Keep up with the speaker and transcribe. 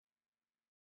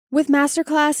With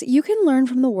Masterclass, you can learn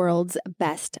from the world's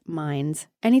best minds.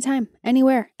 Anytime,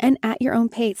 anywhere, and at your own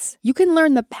pace. You can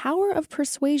learn the power of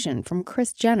persuasion from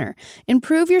Kris Jenner,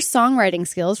 improve your songwriting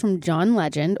skills from John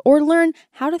Legend, or learn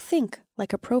how to think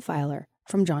like a profiler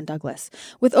from John Douglas.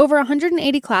 With over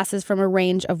 180 classes from a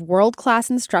range of world-class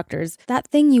instructors, that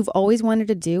thing you've always wanted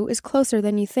to do is closer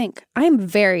than you think. I am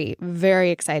very, very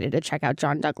excited to check out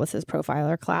John Douglas's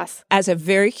profiler class. As a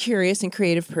very curious and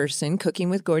creative person, cooking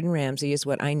with Gordon Ramsay is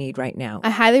what I need right now. I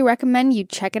highly recommend you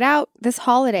check it out this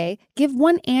holiday. Give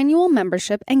one annual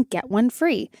membership and get one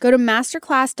free. Go to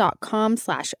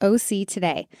masterclass.com/OC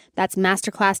today. That's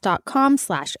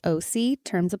masterclass.com/OC.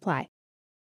 Terms apply.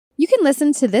 You can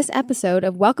listen to this episode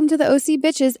of Welcome to the OC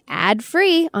Bitches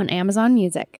ad-free on Amazon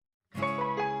Music.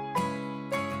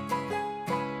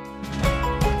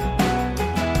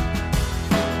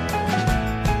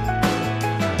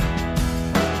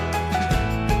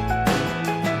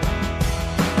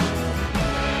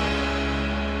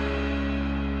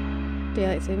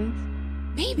 Daylight savings?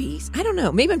 Maybe. I don't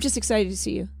know. Maybe I'm just excited to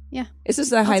see you. Yeah. This is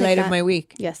the highlight of my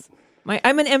week. Yes.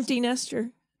 I'm an empty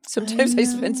nester. Sometimes I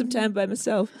spend some time by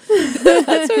myself.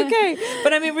 That's okay.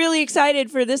 But I'm really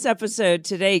excited for this episode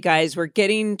today, guys. We're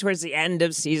getting towards the end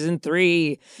of season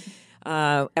 3,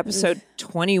 episode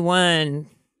 21.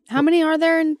 How many are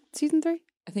there in season 3?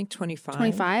 I think 25.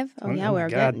 25? Oh, yeah, we're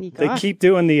getting... They keep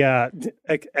doing the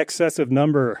excessive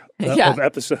number of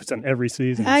episodes on every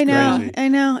season. It's crazy. I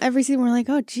know. Every season we're like,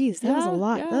 oh, geez, that was a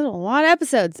lot. Yeah. That was a lot of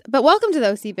episodes. But welcome to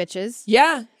the OC Bitches.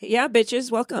 Yeah,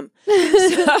 bitches, welcome.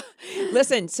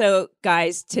 Listen,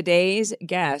 guys, today's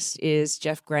guest is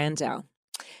Jeff Granzow.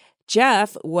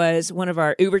 Jeff was one of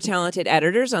our uber-talented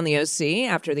editors on the OC.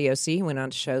 After the OC, he went on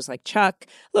to shows like Chuck, a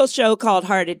little show called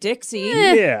Heart of Dixie,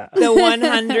 The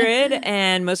 100,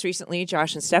 and most recently,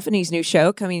 Josh and Stephanie's new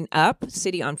show coming up,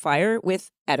 City on Fire,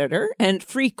 with editor and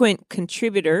frequent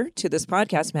contributor to this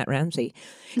podcast, Matt Ramsey.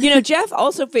 You know, Jeff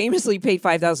also famously paid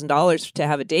 $5,000 to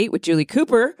have a date with Julie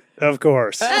Cooper. Of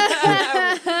course.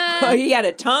 Well, he had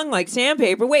a tongue like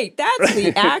sandpaper. Wait, that's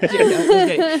the actor. No,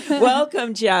 okay.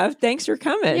 Welcome, Jeff. Thanks for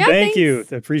coming. Yeah, Thank you.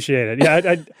 I appreciate it.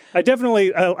 Yeah, I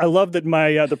definitely, I love that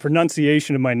my the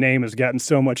pronunciation of my name has gotten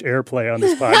so much airplay on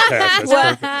this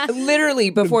podcast. That's literally,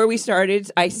 before we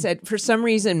started, I said, for some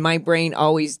reason, my brain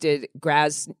always did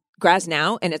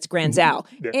Granzow, and it's Granzow.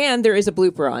 Yeah. And there is a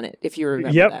blooper on it, if you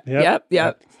remember that.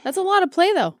 Yep. That's a lot of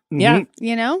play, though. Yeah.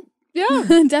 You know?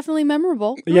 Yeah. Definitely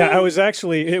memorable. Yeah, I was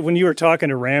actually, when you were talking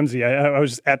to Ramsey, I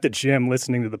was at the gym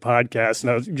listening to the podcast,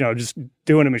 and I was, just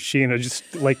doing a machine. I just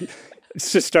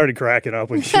just started cracking up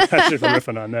when you guys were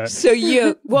riffing on that. So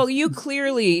you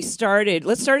clearly started,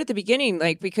 let's start at the beginning,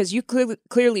 because you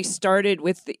clearly started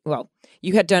with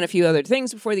you had done a few other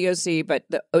things before the OC, but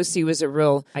the OC was a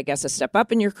real, I guess, a step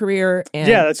up in your career. And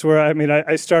yeah, that's where,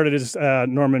 I started as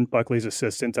Norman Buckley's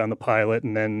assistant on the pilot,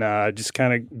 and then just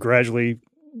kind of gradually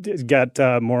got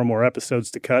more and more episodes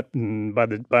to cut, and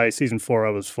by season 4,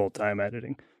 I was full-time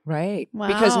editing. Right. Wow.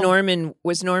 Because Norman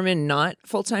not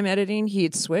full-time editing? He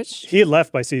had switched? He had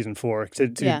left by season 4 to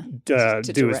do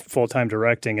his full-time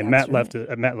directing, and Matt left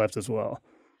as well.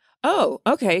 Oh,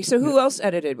 okay. So who else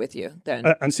edited with you then?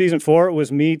 On season 4, it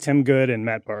was me, Tim Good, and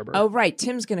Matt Barber. Oh, right.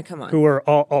 Tim's going to come on. Who were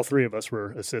all 3 of us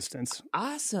were assistants.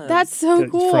 Awesome. That's so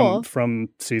cool. From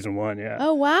season 1, yeah.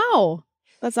 Oh, wow.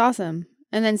 That's awesome.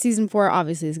 And then season 4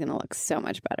 obviously is going to look so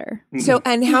much better. So,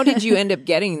 and how did you end up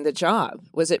getting the job?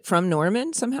 Was it from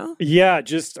Norman somehow? Yeah,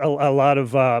 just a lot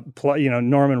of,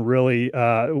 Norman really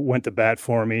went to bat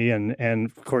for me. And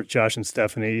of course, Josh and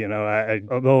Stephanie, I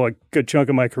owe a good chunk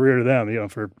of my career to them,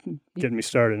 for getting me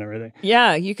started and everything.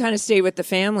 Yeah, you kind of stayed with the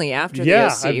family after the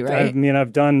OC, right?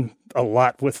 I've done a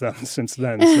lot with them since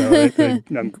then. So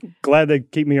I'm glad they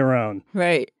keep me around.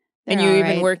 Right. And you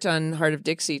even worked on Heart of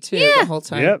Dixie, too, the whole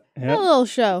time. Yep. A little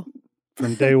show.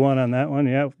 From day one on that one,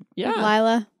 yeah. Yeah.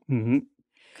 Lila. Mm-hmm.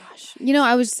 Gosh.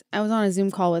 I was on a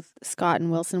Zoom call with Scott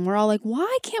and Wilson. We're all like,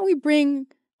 why can't we bring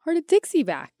Heart of Dixie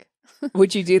back?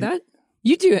 Would you do that?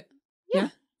 You do it. Yeah.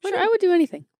 Sure, I would do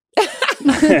anything. Do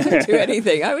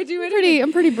anything. I would do anything.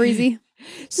 I'm pretty breezy.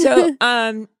 So,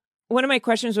 one of my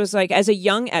questions was as a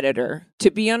young editor,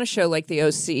 to be on a show like the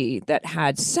OC that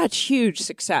had such huge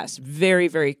success very,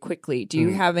 very quickly, do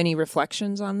you have any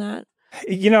reflections on that?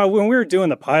 When we were doing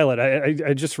the pilot,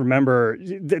 I just remember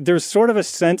there's sort of a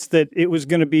sense that it was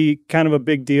going to be kind of a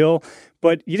big deal,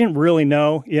 but you didn't really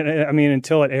know.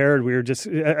 Until it aired, we were just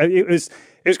it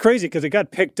was crazy because it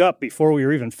got picked up before we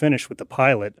were even finished with the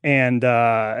pilot, and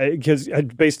because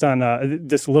based on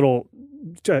this little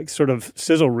sort of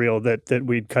sizzle reel that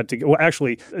we'd cut together. Well,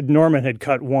 actually, Norman had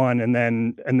cut one, and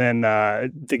then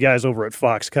the guys over at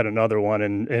Fox cut another one,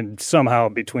 and somehow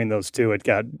between those two, it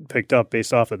got picked up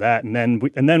based off of that. And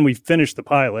then we finished the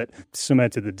pilot,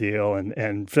 cemented the deal,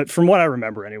 and from what I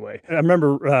remember anyway, I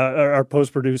remember our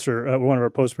post producer, one of our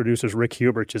post producers, Rick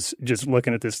Hubert, just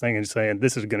looking at this thing and saying,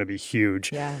 "This is going to be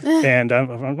huge." Yeah. And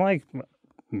I'm like,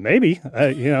 maybe,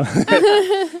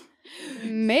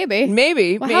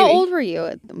 Maybe. Well, how old were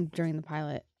you during the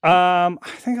pilot? I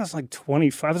think I was like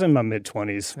 25. I was in my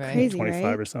mid-20s. Right. Crazy, 25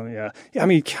 right? Or something, yeah. Yeah, I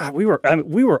mean, God, we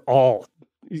were all...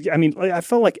 I mean, I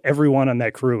felt like everyone on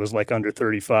that crew was like under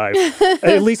 35,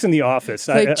 at least in the office.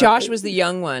 Like Josh was the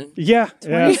young one. Yeah.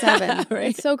 27.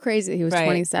 Right. It's so crazy that he was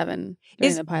 27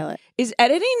 during the pilot. Is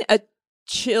editing a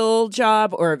chill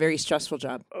job or a very stressful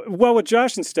job? Well, with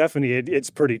Josh and Stephanie, it's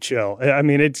pretty chill. I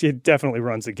mean, it definitely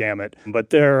runs the gamut, but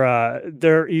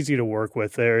they're easy to work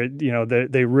with. They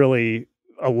really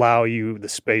allow you the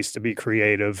space to be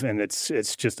creative, and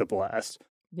it's just a blast.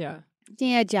 Yeah.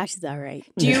 Yeah, Josh is all right.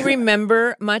 Do you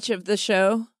remember much of the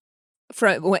show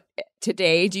from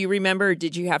today? Do you remember, or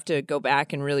did you have to go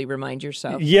back and really remind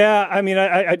yourself? Yeah, I mean,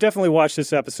 I definitely watched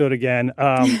this episode again.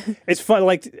 It's fun.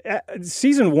 Like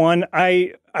season 1,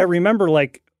 I remember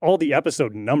like all the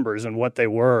episode numbers and what they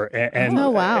were. And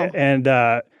oh, wow. And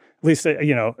at least,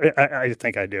 I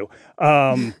think I do.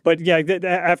 But yeah,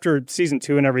 after season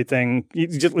 2 and everything, you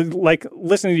just like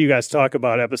listening to you guys talk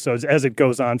about episodes as it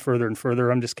goes on further and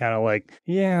further, I'm just kind of like,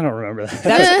 yeah, I don't remember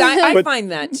that. I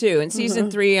find that too. In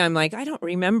season 3, I'm like, I don't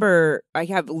remember. I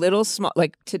have little small,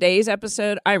 like today's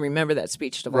episode, I remember that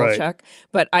speech to Volchek,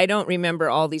 but I don't remember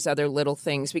all these other little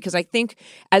things because I think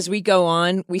as we go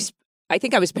on, I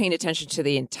think I was paying attention to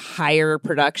the entire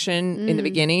production in the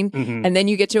beginning, and then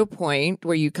you get to a point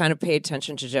where you kind of pay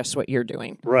attention to just what you're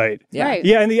doing. Right. Yeah. Right.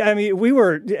 Yeah. And I mean, we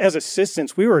were, as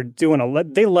assistants, we were doing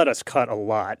they let us cut a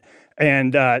lot.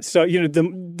 And so,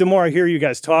 the more I hear you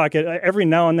guys talk, every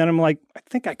now and then I'm like, I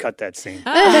think I cut that scene.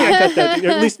 I think I cut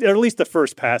that, at least the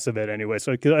first pass of it anyway.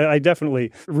 So I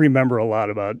definitely remember a lot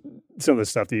about some of the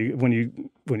stuff that when you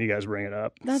guys bring it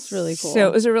up. That's really cool. So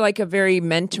it was like a very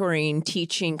mentoring,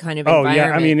 teaching kind of environment.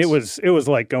 environment. I mean, it was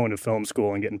like going to film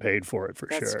school and getting paid for it for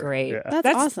sure. That's great. Yeah. That's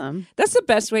awesome. That's the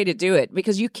best way to do it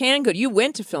because you can go. You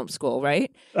went to film school,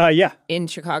 right? Yeah. In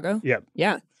Chicago? Yep.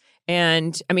 Yeah.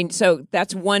 And I mean, so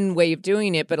that's one way of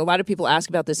doing it. But a lot of people ask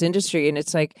about this industry, and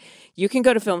it's like you can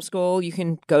go to film school, you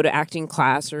can go to acting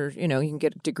class, or you can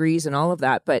get degrees and all of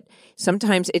that. But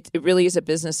sometimes it really is a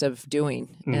business of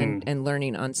doing and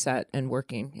learning on set and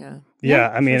working. Yeah. Yeah.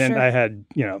 I mean, and sure. I had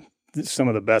some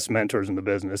of the best mentors in the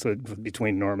business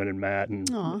between Norman and Matt. And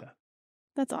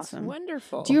That's awesome. That's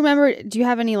wonderful. Do you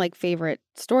have any like favorite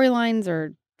storylines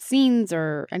or scenes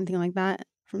or anything like that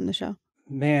from the show?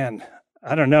 Man,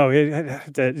 I don't know.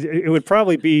 It would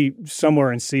probably be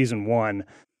somewhere in season 1.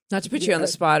 Not to put you on the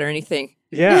spot or anything.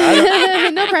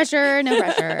 Yeah. No pressure.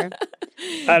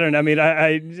 I don't know. I mean,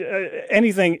 I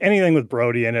anything with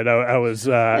Brody in it, I was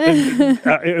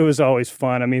it was always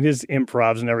fun. I mean, his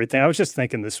improvs and everything. I was just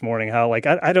thinking this morning how like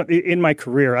I don't in my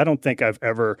career I don't think I've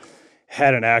ever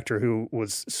had an actor who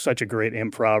was such a great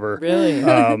improver. Really.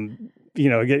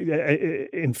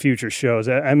 In future shows.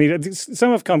 I mean,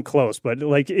 some have come close, but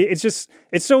like it's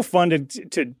so fun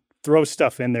to throw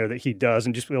stuff in there that he does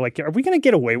and just be like, are we going to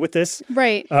get away with this?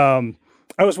 Right.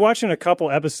 I was watching a couple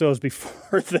episodes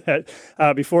before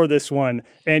this one,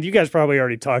 and you guys probably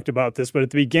already talked about this, but at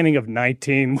the beginning of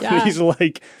 19, when he's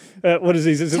like, what is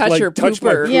he? Is it touch like, your touch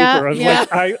my pooper. pooper? Yeah, I was yeah.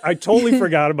 like, I totally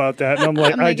forgot about that, and I'm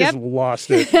like, I just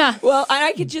lost it. Yeah. Well,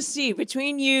 I could just see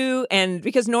between you and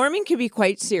because Norman can be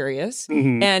quite serious,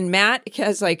 and Matt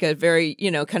has like a very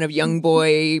kind of young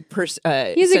boy He has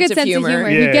a good sense of humor.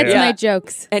 Yeah, He gets yeah. my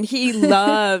jokes. And he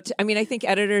loved, I mean, I think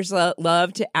editors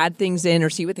love to add things in or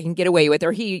see what they can get away with.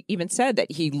 Or he even said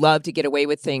that he loved to get away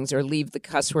with things or leave the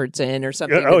cuss words in or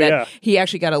something. Oh, But yeah. He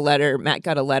actually got a letter, Matt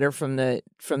got a letter from the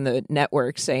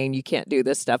network saying you can't do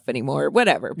this stuff anymore,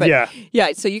 whatever. But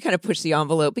yeah, so you kind of push the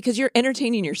envelope because you're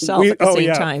entertaining yourself at the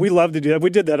same time. We love to do that.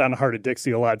 We did that on Heart of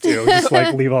Dixie a lot too. Just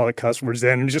like leave all the cuss words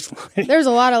in and just like, There's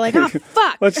a lot of like, oh,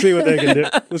 fuck. let's see what they can do.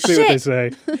 Let's see what they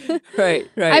say. Right.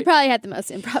 I probably had the most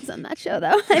improvs on that show,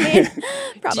 though. I mean,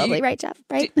 probably, right, Jeff?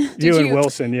 Right? You and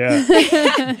Wilson, yeah.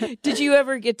 Did you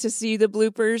ever get to see the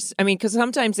bloopers? I mean, because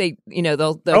sometimes they'll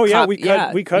Oh yeah, cop,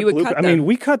 we cut bloopers. I mean,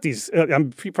 we cut these.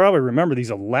 You probably remember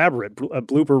these elaborate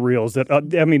blooper reels. That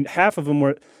I mean, half of them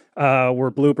were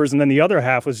were bloopers, and then the other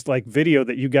half was like video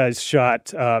that you guys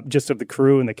shot just of the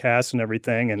crew and the cast and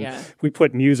everything. And we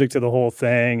put music to the whole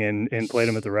thing and played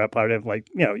them at the rep party. Like,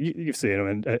 you've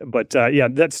seen them. But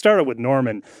that started with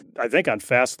Norman, I think, on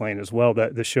Fastlane as well.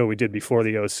 The show we did before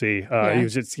the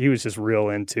OC. He was just real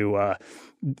into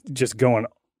just going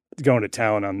to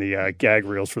town on the gag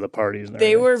reels for the parties. And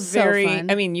they were very, so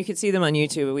fun. I mean, you can see them on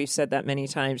YouTube. We've said that many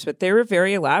times, but they were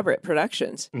very elaborate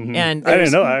productions. Mm-hmm. And I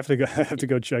didn't know. I have to go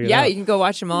check it out. Yeah, you can go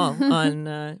watch them all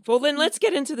on. Well, then let's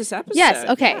get into this episode. Yes,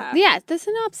 okay. Yeah, the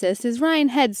synopsis is Ryan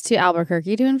heads to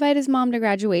Albuquerque to invite his mom to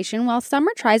graduation while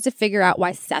Summer tries to figure out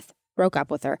why Seth broke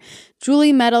up with her.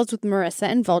 Julie meddles with Marissa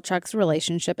and Volchuk's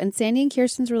relationship, and Sandy and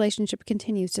Kirsten's relationship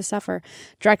continues to suffer.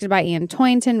 Directed by Ian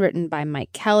Toynton, written by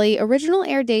Mike Kelly. Original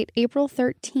air date April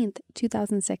 13th,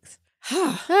 2006.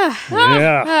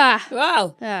 Yeah.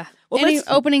 Wow. Well, any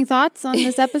opening thoughts on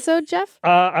this episode, Jeff?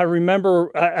 I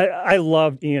remember I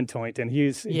loved Ian Toynton. He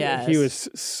was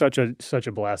such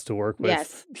a blast to work with.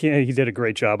 Yes. He did a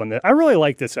great job on that. I really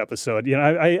like this episode.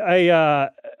 I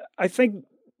think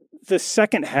the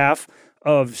second half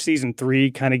of season 3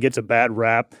 kind of gets a bad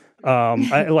rap.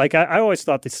 I always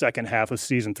thought the second half of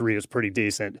season 3 was pretty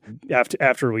decent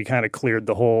after we kind of cleared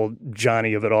the whole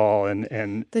Johnny of it all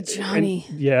and the Johnny.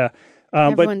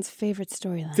 Everyone's favorite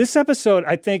storyline. This episode,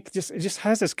 I think, just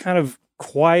has this kind of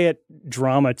quiet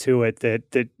drama to it that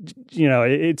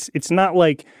it's not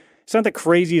like, it's not the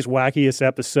craziest, wackiest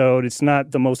episode. It's not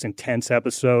the most intense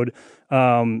episode,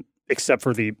 except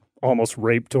for the almost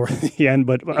rape toward the end.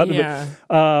 But other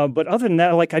than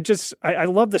that, like, I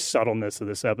love the subtleness of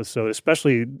this episode,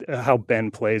 especially how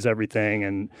Ben plays everything.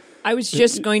 And I was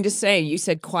just going to say, you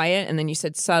said quiet and then you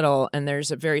said subtle, and there's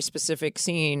a very specific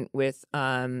scene with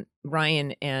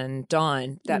Ryan and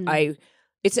Dawn that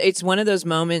it's one of those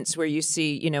moments where you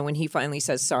see, when he finally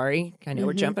says sorry. I know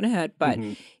we're jumping ahead, but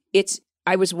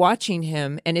I was watching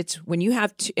him, and it's when you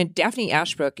have and Daphne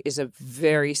Ashbrook is a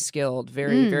very skilled,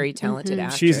 very, very talented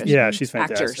actress. She's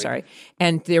fantastic. Actor, sorry.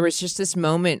 And there was just this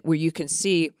moment where you can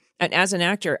see, and as an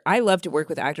actor, I love to work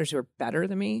with actors who are better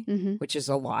than me, which is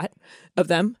a lot of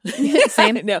them.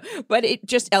 Same. No, but it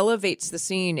just elevates the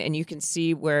scene, and you can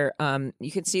see where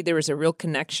there was a real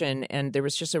connection, and there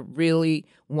was just a really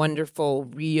wonderful,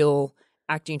 real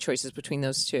acting choices between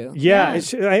those two. Yeah.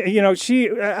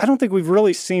 I don't think we've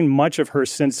really seen much of her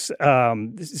since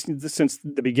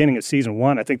the beginning of season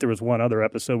 1. I think there was one other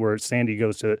episode where Sandy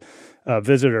goes to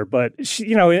visit her, but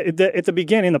she, at the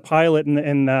beginning, the pilot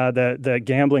and the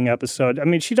gambling episode, I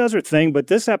mean, she does her thing, but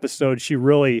this episode, she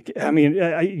really,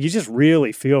 you just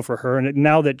really feel for her, and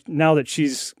now that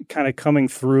she's kind of coming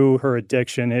through her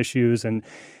addiction issues and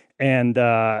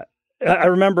I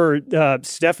remember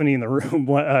Stephanie in the room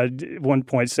one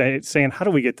point saying, "How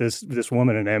do we get this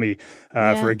woman an Emmy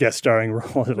for a guest starring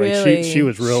role?" Really? She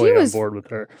was really on board with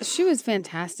her. She was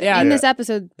fantastic. In this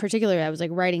episode particularly, I was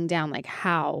like writing down like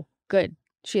how good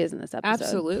she is in this episode.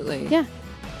 Absolutely. Yeah.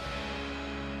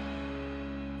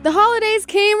 The holidays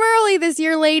came early this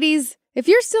year, ladies. If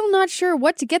you're still not sure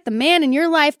what to get the man in your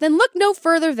life, then look no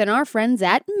further than our friends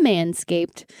at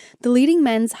Manscaped. The leading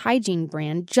men's hygiene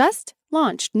brand just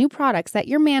launched new products that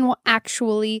your man will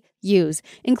actually use,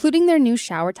 including their new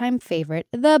shower time favorite,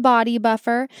 the Body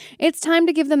Buffer. It's time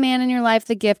to give the man in your life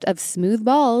the gift of smooth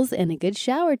balls and a good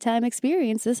shower time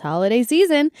experience this holiday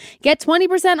season. Get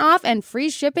 20% off and free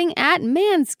shipping at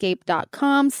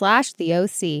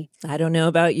manscaped.com/theOC. I don't know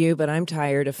about you, but I'm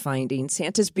tired of finding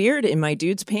Santa's beard in my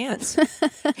dude's pants.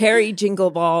 Hairy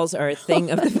jingle balls are a thing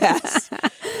of the past.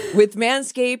 With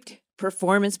Manscaped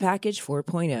Performance Package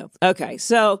 4.0. Okay,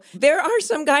 so there are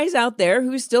some guys out there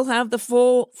who still have the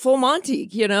full Monty,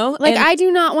 Like, I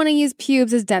do not want to use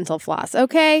pubes as dental floss,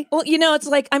 okay? Well, it's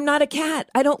like, I'm not a cat.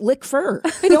 I don't lick fur.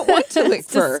 I don't want to lick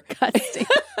fur. Disgusting.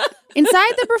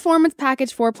 Inside the Performance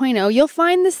Package 4.0, you'll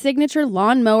find the signature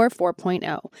Lawnmower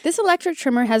 4.0. This electric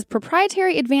trimmer has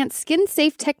proprietary advanced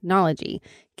skin-safe technology.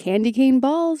 Candy cane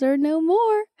balls are no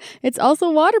more. It's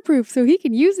also waterproof, so he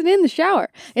can use it in the shower.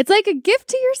 It's like a gift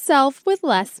to yourself with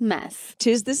less mess.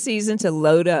 'Tis the season to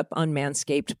load up on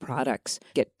Manscaped products.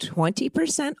 Get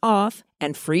 20% off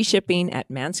and free shipping at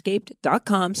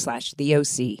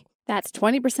manscaped.com/theOC. That's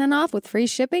 20% off with free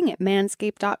shipping at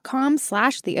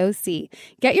manscaped.com/theOC.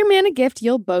 Get your man a gift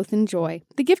you'll both enjoy.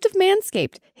 The gift of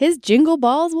Manscaped. His jingle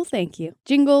balls will thank you.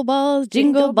 Jingle balls,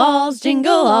 jingle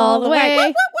all the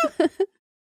way.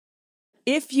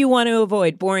 If you want to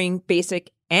avoid boring, basic,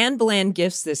 and bland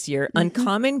gifts this year,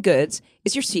 Uncommon Goods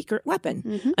is your secret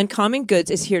weapon. Uncommon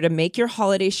Goods is here to make your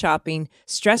holiday shopping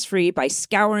stress-free by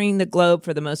scouring the globe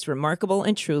for the most remarkable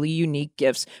and truly unique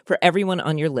gifts for everyone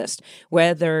on your list.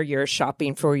 Whether you're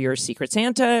shopping for your Secret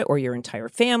Santa or your entire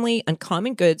family,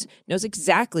 Uncommon Goods knows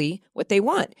exactly what they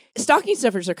want. Stocking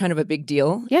stuffers are kind of a big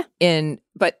deal. Yeah.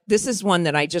 But this is one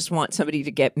that I just want somebody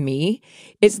to get me.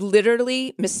 It's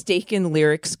literally mistaken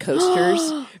lyrics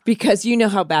coasters because you know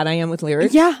how bad I am with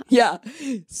lyrics. Yeah. Yeah.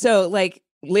 So like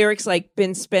lyrics like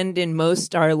been spending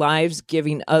most our lives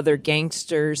giving other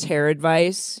gangsters hair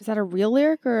advice. Is that a real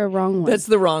lyric or a wrong one? That's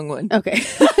the wrong one. Okay.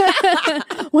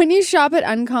 When you shop at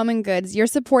Uncommon Goods, you're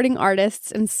supporting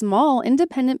artists and small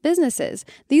independent businesses.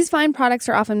 These fine products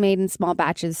are often made in small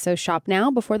batches, so shop now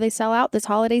before they sell out this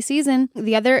holiday season.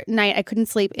 The other night, I couldn't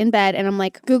sleep in bed, and I'm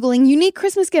like Googling unique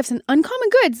Christmas gifts, and Uncommon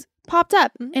Goods popped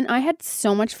up. And I had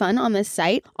so much fun on this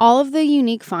site. All of the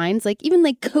unique finds, like even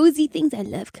like cozy things. I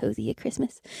love cozy at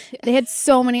Christmas. They had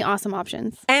so many awesome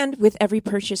options. And with every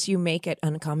purchase you make at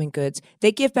Uncommon Goods,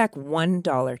 they give back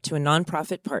 $1 to a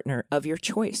nonprofit partner of your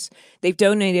choice. They've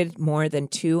donated more than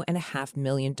 $2.5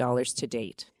 million to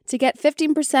date. To get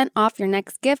 15% off your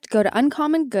next gift, go to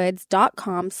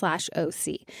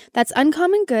uncommongoods.com/OC. That's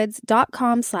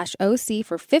uncommongoods.com/OC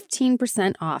for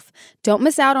 15% off. Don't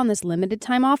miss out on this limited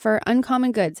time offer.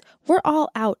 Uncommon Goods. We're all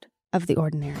out of the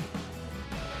ordinary.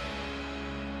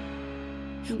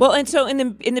 Well, and so in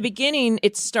the beginning,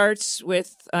 it starts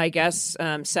with, I guess,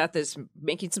 Seth is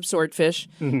making some swordfish,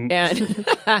 and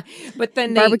but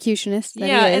then Barbecutionist that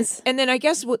he is. and then I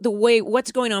guess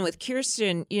what's going on with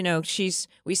Kirsten,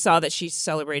 we saw that she's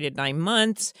celebrated 9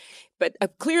 months, but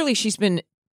clearly she's been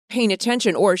paying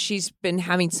attention, or she's been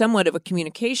having somewhat of a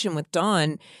communication with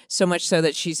Dawn, so much so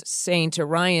that she's saying to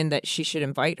Ryan that she should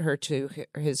invite her to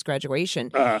his graduation,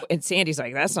 and Sandy's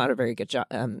like, that's not a very good job.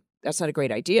 That's not a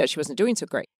great idea. She wasn't doing so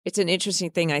great. It's an interesting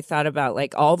thing I thought about,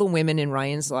 like all the women in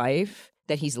Ryan's life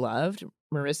that he's loved,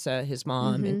 Marissa, his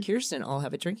mom, and Kirsten all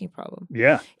have a drinking problem.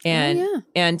 Yeah.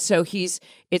 And so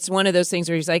it's one of those things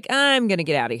where he's like, I'm going to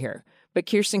get out of here. But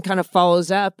Kirsten kind of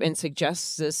follows up and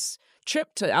suggests this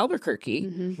trip to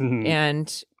Albuquerque,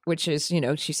 and which is,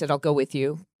 she said, I'll go with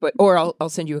you, or I'll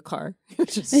send you a car,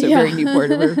 which is so very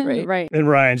Newport of her, right? Right. And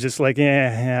Ryan's just like,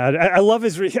 I love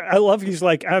he's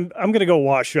like, I'm going to go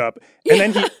wash up. And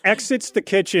then he exits the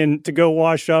kitchen to go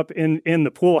wash up in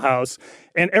the pool house.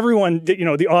 And everyone,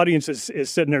 the audience is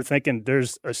sitting there thinking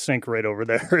there's a sink right over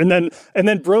there. And then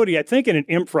Brody, I think in an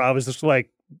improv, is just like,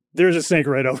 there's a sink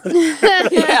right over there.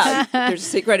 There's a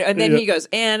sink right, and then he goes,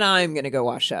 and I'm going to go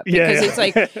wash up, because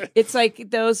it's like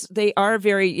those. They are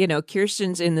very,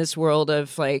 Kirsten's in this world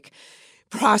of like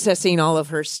processing all of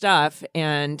her stuff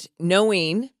and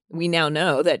knowing. We now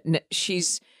know that she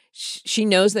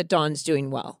knows that Dawn's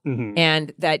doing well,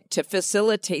 and that to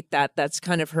facilitate that's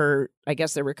kind of her, I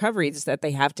guess, the recovery is that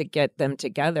they have to get them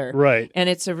together, right? And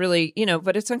it's a really,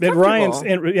 but it's uncomfortable.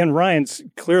 And Ryan's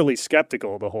clearly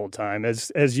skeptical the whole time,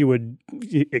 as you would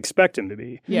expect him to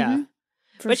be. Yeah.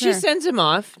 But she sends him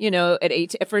off, at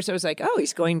 8. At first, I was like, oh,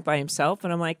 he's going by himself.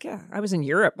 And I'm like, I was in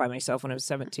Europe by myself when I was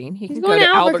 17. He's can go to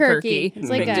Albuquerque. It's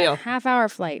like Big a deal. half-hour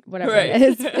flight, whatever Right. it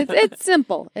is. It's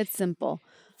simple. It's simple.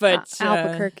 But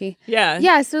Albuquerque.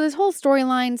 Yeah. So this whole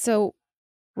storyline, so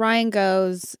Ryan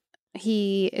goes,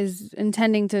 he is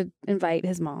intending to invite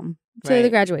his mom to the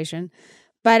graduation.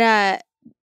 But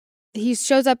he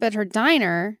shows up at her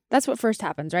diner. That's what first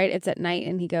happens, right? It's at night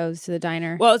and he goes to the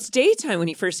diner. Well, it's daytime when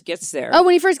he first gets there. Oh,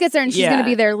 when he first gets there, and she's going to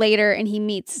be there later, and he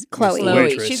meets Chloe.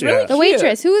 Waitress, she's really cute. The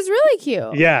waitress, who is really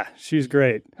cute. Yeah, she's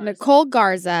great. Nicole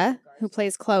Garza, who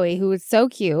plays Chloe, who is so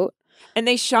cute. And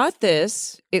they shot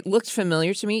this. It looked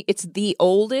familiar to me. It's the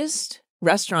oldest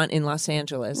restaurant in Los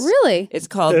Angeles. Really? It's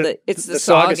called the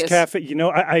Saugus Cafe.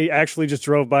 I actually just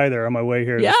drove by there on my way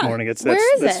here this morning.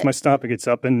 Where is that's it? my stopping. It's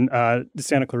up in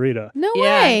Santa Clarita. No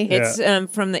way. It's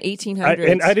from the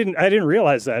 1800s. I didn't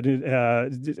realize that.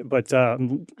 But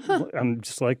I'm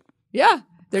just like,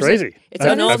 there's crazy. It's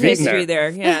an old history there.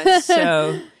 Yeah.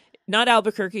 So not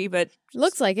Albuquerque, but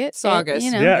looks like it. Saugus.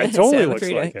 Yeah, it totally looks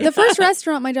like it. The first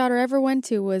restaurant my daughter ever went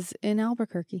to was in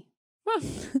Albuquerque.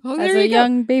 Oh, as a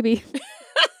young baby.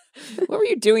 What were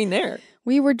you doing there?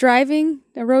 We were driving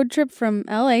a road trip from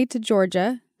LA to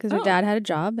Georgia because her dad had a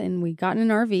job, and we got in an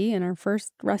RV, and our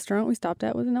first restaurant we stopped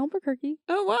at was in Albuquerque.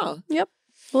 Oh, wow. Yep.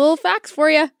 A little facts for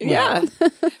you. Yeah.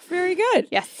 Very good.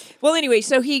 Yes. Well, anyway,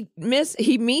 so he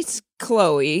meets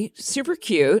Chloe, super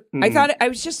cute. I thought, I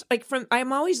was just like,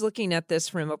 I'm always looking at this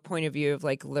from a point of view of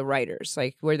like the writers,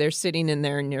 like where they're sitting in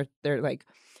there and they're like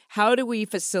how do we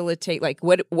facilitate, like,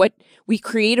 what we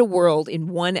create a world in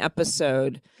one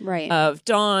episode Right. of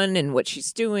Dawn and what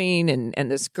she's doing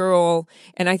and this girl.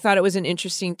 And I thought it was an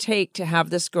interesting take to have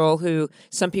this girl who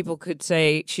some people could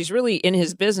say she's really in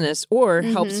his business or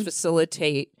helps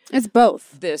facilitate It's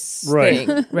both. this Right.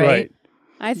 thing, Right.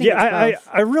 I think it's both.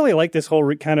 I really like this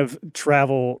whole kind of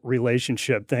travel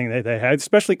relationship thing that they had,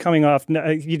 especially coming off.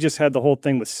 You just had the whole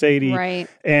thing with Sadie, Right.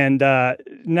 And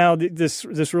now this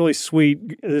really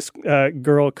sweet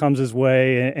girl comes his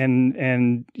way,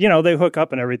 and you know they hook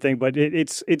up and everything. But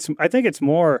it's I think it's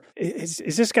more it's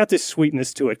just got this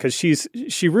sweetness to it because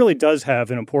she really does have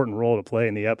an important role to play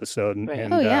in the episode, and,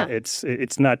 Right.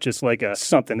 it's not just like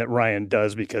something that Ryan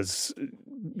does because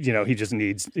you know he just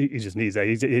needs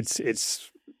that.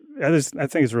 I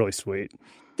think it's really sweet.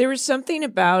 There was something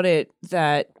about it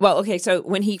that, well, okay, so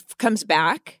when he comes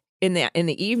back in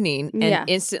the evening and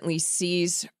instantly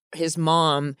sees his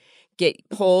mom get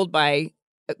pulled by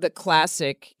the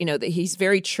classic, you know, that he's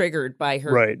very triggered by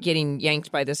her getting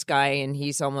yanked by this guy, and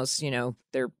he's almost, you know,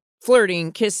 they're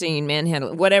flirting, kissing,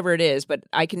 manhandling, whatever it is. But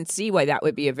I can see why that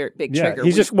would be a very big trigger.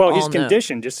 He's he's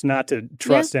conditioned just not to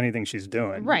trust anything she's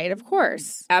doing. Right, of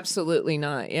course. Absolutely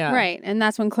not. Yeah. Right. And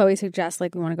that's when Chloe suggests,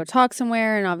 like, we want to go talk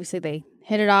somewhere. And obviously they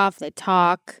hit it off. They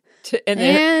talk.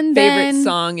 And their favorite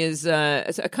song is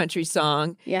a country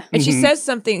song. Yeah. And she says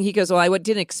something. He goes, well, I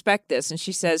didn't expect this. And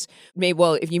she says, maybe,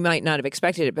 well, if you might not have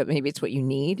expected it, but maybe it's what you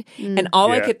need. And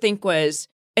all I could think was,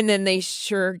 and then they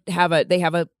have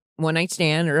a one night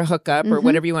stand or a hookup or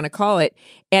whatever you want to call it.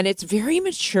 And it's very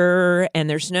mature, and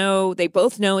they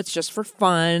both know it's just for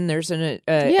fun. There's an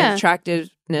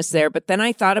attractiveness there. But then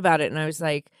I thought about it and I was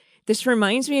like, this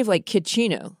reminds me of like Kid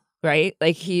Chino, right?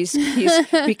 Like he's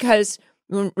because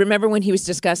remember when he was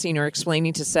discussing or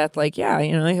explaining to Seth, like, yeah,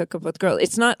 you know, I hook up with girls.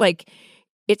 It's not like,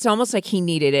 it's almost like he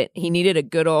needed it. He needed a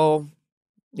good old,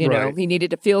 you know, he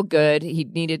needed to feel good. He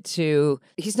needed to,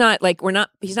 he's not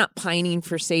pining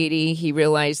for Sadie. He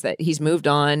realized that he's moved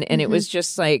on, and it was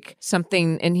just like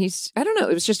something, and I don't know,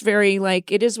 it was just very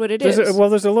like, it is what it is. There's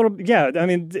a little, I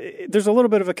mean, there's a little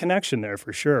bit of a connection there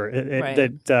for sure.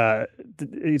 That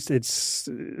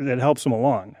helps him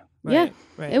along. Right.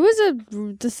 It was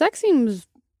the sex scene was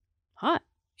hot.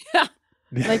 Yeah.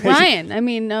 Like Ryan. I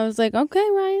mean, I was like, okay,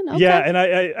 Ryan. Okay. Yeah, and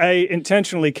I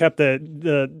intentionally kept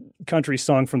the country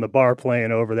song from the bar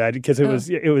playing over that because it was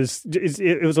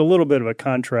a little bit of a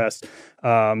contrast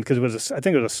because I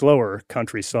think it was a slower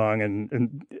country song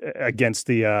and against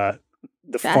the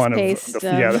fun of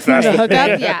the fast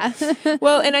hookup. Yeah.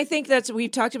 Well, and I think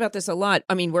we've talked about this a lot.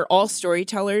 I mean, we're all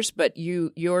storytellers, but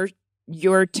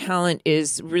your talent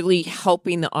is really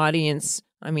helping the audience.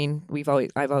 I mean,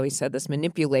 I've always said this,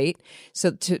 manipulate, so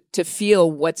to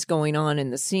feel what's going on in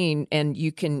the scene, and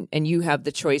you have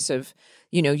the choice of,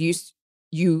 you know,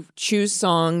 you choose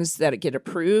songs that get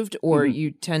approved, or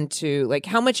you tend to, like,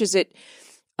 how much is it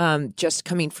just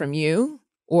coming from you,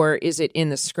 or is it in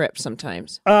the script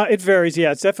sometimes? It varies.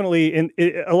 Yeah, it's definitely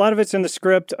a lot of it's in the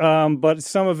script, but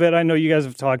some of it, I know you guys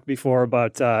have talked before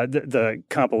about the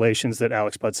compilations that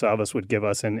Alex Patsavas would give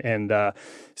us, and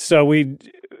so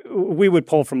we would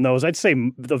pull from those. I'd say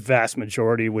the vast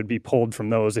majority would be pulled from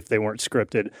those if they weren't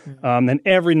scripted. And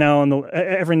every now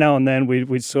and then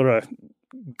we'd sort of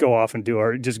go off and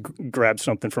just grab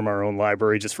something from our own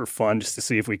library just for fun, just to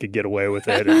see if we could get away with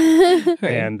it.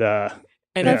 And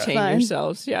entertain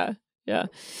yourselves. Yeah.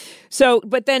 So,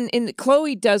 but then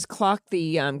Chloe does clock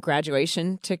the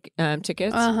graduation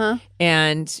tickets,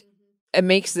 and it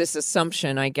makes this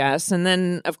assumption, I guess. And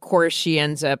then, of course, she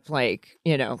ends up, like,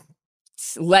 you know,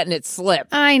 letting it slip.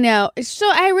 I know. So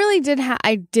I really did.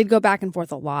 I did go back and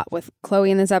forth a lot with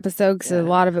Chloe in this episode because a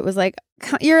lot of it was like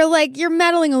you're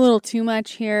meddling a little too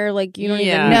much here. Like, you don't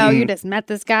even know. You just met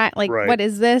this guy. Like, what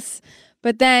is this?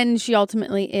 But then she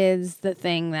ultimately is the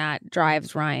thing that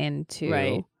drives Ryan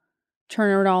to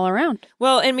turn it all around.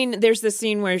 Well, I mean, there's the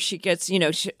scene where she gets, you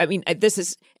know, this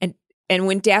is, and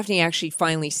when Daphne actually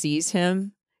finally sees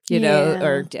him, you know,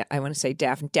 or I want to say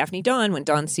Daphne Dawn, when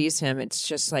Dawn sees him, it's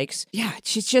just like,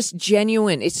 she's just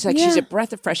genuine. It's like she's a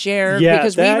breath of fresh air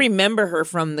because we remember her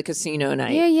from the casino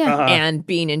night and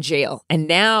being in jail. And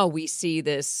now we see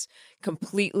this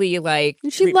completely like,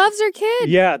 and she loves her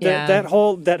kid. That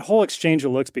whole exchange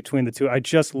of looks between the two, I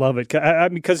just love it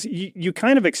because you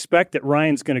kind of expect that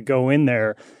Ryan's going to go in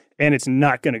there and it's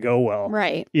not going to go well,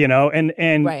 right? You know, and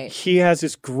he has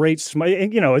this great smile.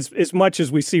 You know, as much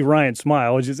as we see Ryan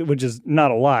smile, which is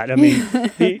not a lot. I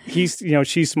mean, he's, you know,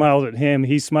 she smiles at him,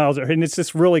 he smiles at her, and it's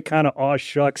this really kind of aw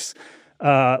shucks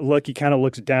look. He kind of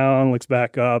looks down, looks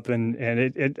back up, and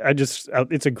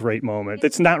it's a great moment.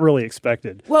 It's not really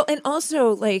expected. Well, and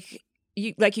also, like,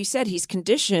 like you said, he's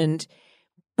conditioned,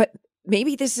 but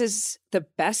maybe this is the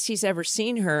best he's ever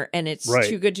seen her, and it's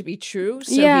too good to be true.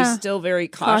 So he's still very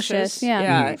cautious.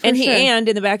 Yeah. And and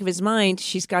in the back of his mind,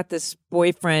 she's got this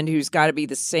boyfriend who's got to be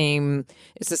the same.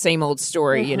 It's the same old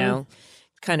story, you know,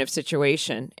 kind of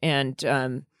situation. And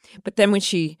but then when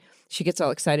she gets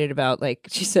all excited about, like,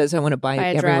 she says, I want to buy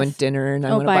everyone dinner, and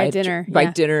I want to buy dinner,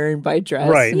 dinner and buy a dress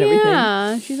and everything.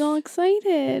 Yeah, she's all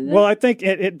excited. Well, I think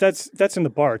that's in the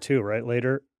bar too, right?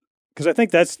 Later. Because I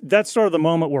think that's sort of the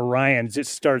moment where Ryan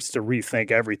just starts to rethink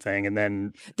everything, and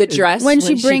then the dress when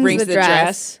she brings the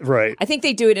dress, right? I think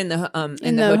they do it in the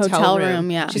hotel room.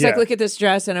 Yeah, she's like, "Look at this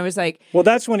dress," and I was like, "Well,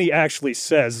 that's when he actually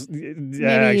says,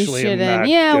 maybe you shouldn't.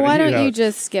 Why don't you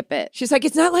just skip it?" She's like,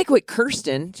 "It's not like what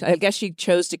Kirsten." I guess she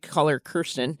chose to call her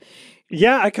Kirsten.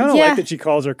 Yeah, I kind of like that she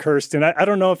calls her Kirsten. I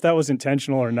don't know if that was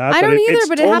intentional or not. I don't either,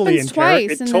 but it totally happens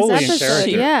twice in this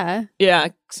episode. Yeah,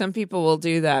 some people will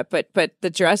do that, but the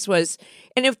dress was,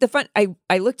 and if the fun,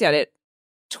 I looked at it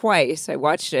twice. I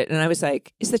watched it, and I was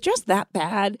like, "Is the dress that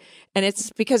bad?" And it's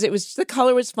because it was, the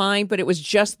color was fine, but it was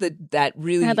just that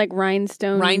really, it had like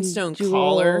rhinestone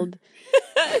collar.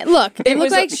 Look, it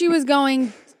looked like she was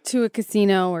going to a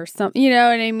casino or something. You know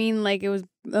what I mean? Like, it was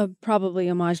probably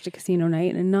homage to casino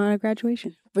night and not a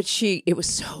graduation. But it was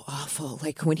so awful.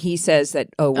 Like when he says that,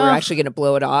 we're actually going to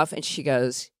blow it off, and she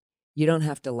goes, "You don't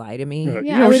have to lie to me."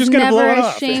 Yeah, I was just never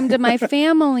ashamed of my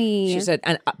family. She said,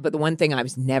 but the one thing, I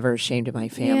was never ashamed of my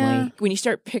family. Yeah. When you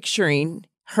start picturing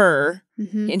her,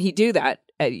 and he do that,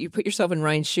 you put yourself in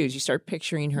Ryan's shoes, you start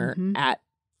picturing her at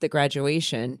the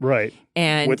graduation. Right.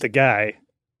 And with the guy.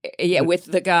 Yeah, with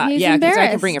the guy. He's because I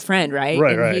can bring a friend, right?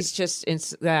 Right, and right. He's just,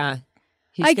 he's I going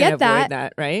to get that. avoid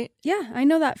that, right? Yeah, I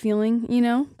know that feeling, you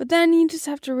know? But then you just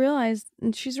have to realize,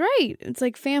 and she's right, it's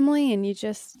like family, and you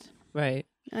just... Right.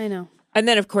 I know. And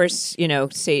then, of course, you know,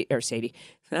 Chloe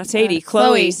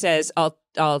says,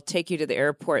 I'll take you to the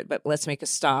airport, but let's make a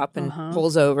stop, and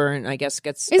pulls over, and I guess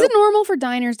gets... Is it normal for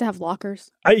diners to have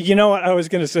lockers? You know what? I was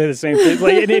going to say the same thing.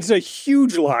 Like, and it's a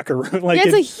huge locker room. Like,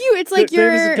 it's like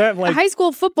your high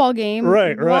school football game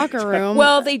locker room.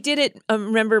 Well, they did it.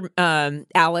 Remember,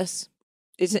 Alice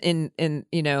is in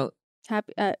you know,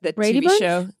 the Brady TV Bunch?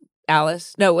 show.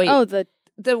 Alice. No, wait. Oh,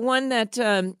 the one that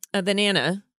the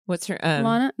Nana. What's her?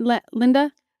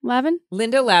 Linda Lavin.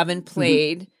 Linda Lavin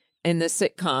played in the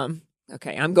sitcom.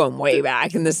 Okay, I'm going way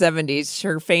back in the 70s.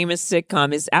 Her famous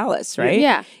sitcom is Alice, right?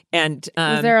 Yeah. And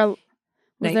was there a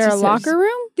locker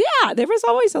room? Yeah, there was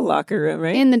always a locker room,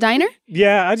 right? In the diner?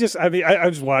 Yeah, I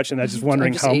was watching that, just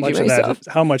wondering how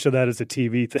much of that is a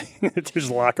TV thing.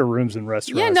 There's locker rooms in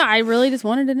restaurants. Yeah, no, I really just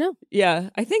wanted to know. Yeah,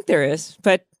 I think there is.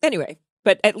 But anyway,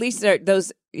 at least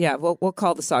those. Yeah, we'll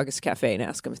call the Saugus Cafe and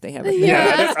ask them if they have it.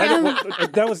 Yeah,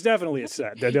 that was definitely a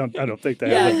set. I don't think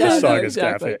they have the Saugus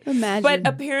Cafe. Imagine. But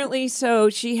apparently, so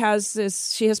she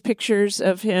has pictures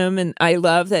of him, and I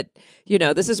love that. You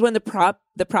know, this is when the prop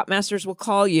masters will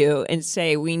call you and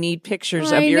say, "We need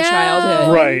pictures of your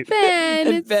childhood." Right. Ben,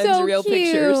 and it's Ben's so real cute.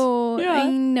 pictures. Yeah. I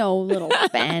know, little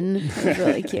Ben. It's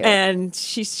really cute. And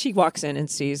she walks in and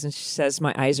sees, and she says,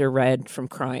 "My eyes are red from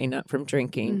crying, not from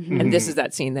drinking." Mm-hmm. And this is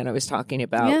that scene that I was talking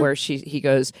about, where he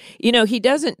goes, you know, he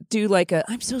doesn't do like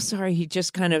 "I'm so sorry." He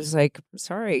just kind of is like,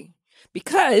 "Sorry."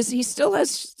 Because he still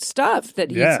has stuff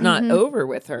that he's not over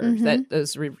with her, that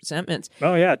those resentments.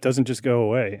 Oh yeah, it doesn't just go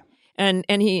away. And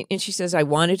she says, "I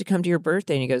wanted to come to your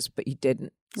birthday," and he goes, "But you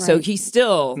didn't." Right. So he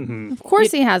still, of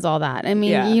course, he has all that. I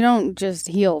mean, you don't just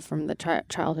heal from the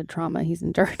childhood trauma he's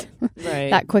endured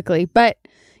that quickly. But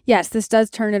yes, this does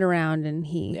turn it around, and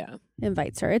he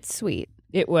invites her. It's sweet.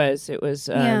 It was.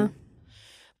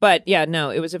 But yeah,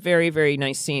 no, it was a very, very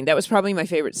nice scene. That was probably my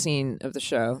favorite scene of the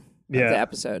show, of the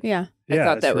episode. Yeah, I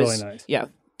thought that was really nice. Yeah,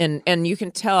 and you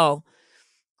can tell.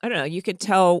 I don't know. You could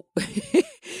tell.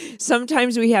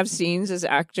 Sometimes we have scenes as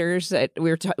actors that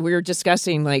we were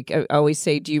discussing. Like I always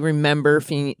say, do you remember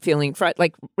feeling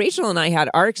like Rachel and I had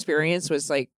our experience was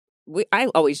like I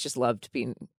always just loved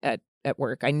being at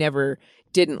work. I never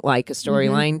didn't like a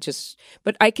storyline.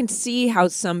 But I can see how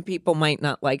some people might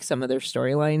not like some of their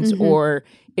storylines, or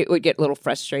it would get a little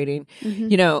frustrating.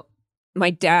 You know,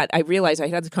 my dad. I realized I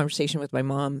had this conversation with my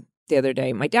mom the other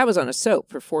day. My dad was on a soap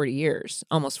for 40 years,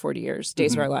 almost 40 years,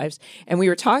 Days of Our Lives. And we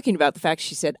were talking about the fact,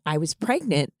 she said, I was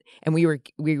pregnant and we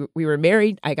were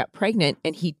married. I got pregnant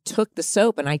and he took the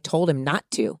soap and I told him not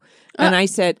to. And I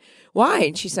said, why?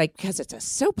 And she's like, because it's a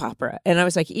soap opera. And I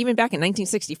was like, even back in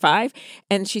 1965?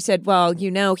 And she said, well,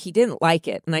 you know, he didn't like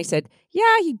it. And I said,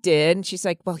 yeah, he did. And she's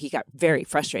like, well, he got very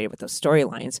frustrated with those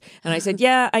storylines. And I said,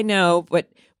 yeah, I know, but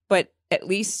at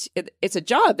least it's a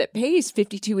job that pays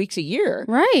 52 weeks a year.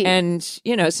 Right. And,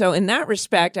 so in that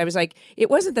respect, I was like, it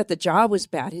wasn't that the job was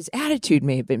bad. His attitude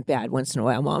may have been bad once in a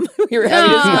while, Mom. We were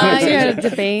having this conversation. You had a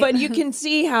debate. But you can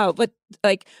see how,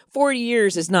 40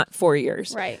 years is not 4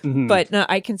 years. Right. Mhm. But no,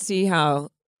 I can see how,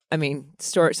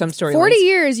 some story 40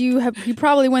 years, you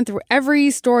probably went through every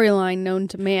storyline known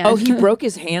to man. Oh, he broke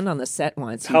his hand on the set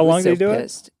once. How long did he do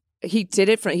it? He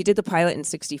did the pilot in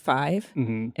 65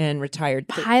 and retired.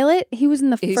 Pilot? He was in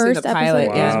the He's first in the pilot,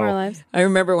 episode of yeah. Days of Our Lives. I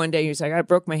remember one day he was like, I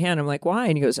broke my hand. I'm like, why?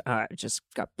 And he goes, I just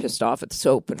got pissed off at the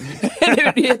soap and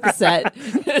he hit the set.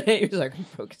 He was like,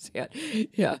 broke his hand.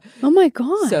 Yeah. Oh my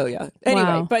God. So yeah. Anyway,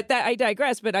 Wow. but that I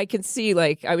digress. But I can see,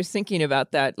 I was thinking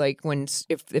about that,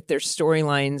 if there's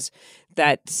storylines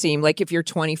that seem like if you're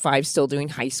 25 still doing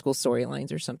high school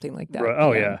storylines or something like that. Right.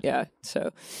 Oh, yeah. Yeah.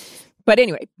 So. But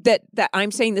anyway, that I'm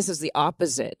saying this is the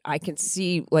opposite. I can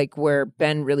see where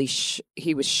Ben really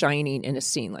he was shining in a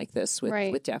scene like this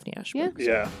with Daphne Ashwood.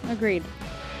 Yeah. Agreed.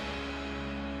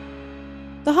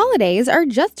 The holidays are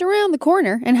just around the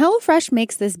corner, and HelloFresh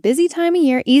makes this busy time of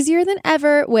year easier than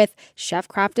ever with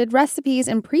chef-crafted recipes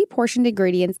and pre-portioned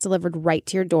ingredients delivered right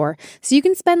to your door, so you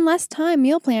can spend less time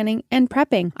meal planning and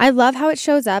prepping. I love how it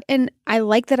shows up, and I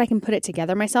like that I can put it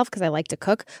together myself because I like to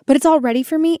cook, but it's all ready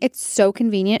for me. It's so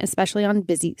convenient, especially on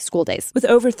busy school days. With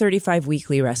over 35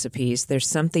 weekly recipes, there's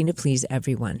something to please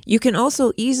everyone. You can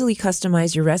also easily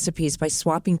customize your recipes by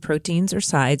swapping proteins or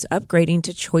sides, upgrading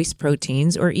to choice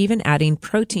proteins, or even adding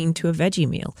protein to a veggie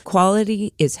meal.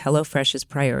 Quality is HelloFresh's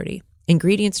priority.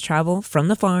 Ingredients travel from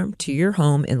the farm to your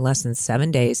home in less than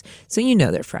 7 days, so you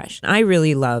know they're fresh. I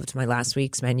really loved my last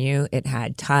week's menu. It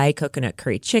had Thai coconut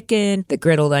curry chicken, the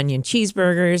griddled onion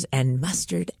cheeseburgers, and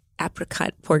mustard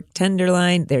apricot pork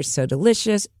tenderloin. They're so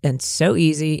delicious and so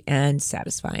easy and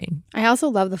satisfying. I also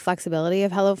love the flexibility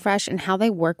of HelloFresh and how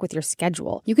they work with your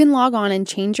schedule. You can log on and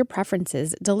change your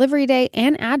preferences, delivery day,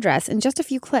 and address in just a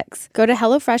few clicks. Go to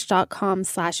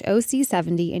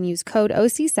HelloFresh.com/OC70 and use code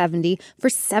OC70 for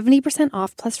 70%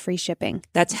 off plus free shipping.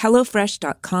 That's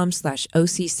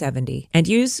HelloFresh.com/OC70 and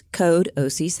use code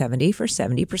OC70 for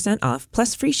 70% off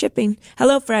plus free shipping.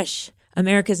 HelloFresh,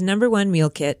 America's #1 meal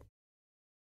kit.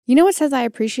 You know what says I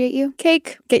appreciate you?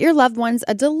 Cake. Get your loved ones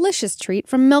a delicious treat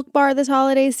from Milk Bar this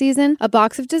holiday season. A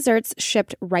box of desserts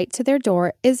shipped right to their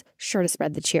door is sure to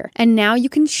spread the cheer. And now you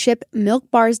can ship Milk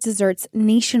Bar's desserts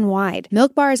nationwide.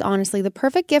 Milk Bar is honestly the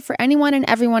perfect gift for anyone and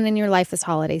everyone in your life this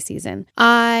holiday season.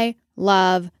 I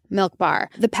love Milk Bar.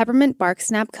 The peppermint bark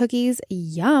snap cookies,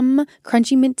 yum.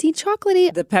 Crunchy minty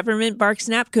chocolatey. The peppermint bark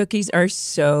snap cookies are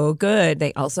so good.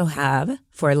 They also have,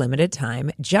 for a limited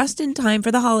time, just in time for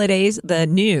the holidays, the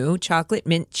new chocolate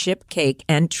mint chip cake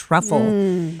and truffle.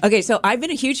 Okay, so I've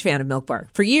been a huge fan of Milk Bar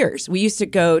for years. We used to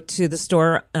go to the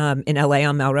store in LA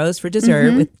on Melrose for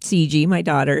dessert with CG, my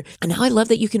daughter. And now I love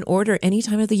that you can order any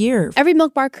time of the year. Every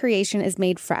Milk Bar creation is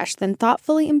made fresh, then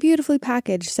thoughtfully and beautifully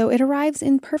packaged, so it arrives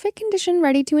in perfect condition,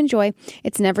 ready to enjoy.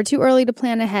 It's never too early to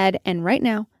plan ahead, and right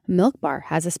now, Milk Bar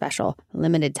has a special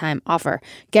limited time offer.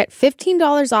 Get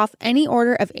 $15 off any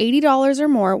order of $80 or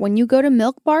more when you go to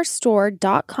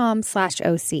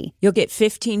milkbarstore.com/OC. You'll get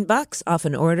 $15 off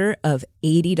an order of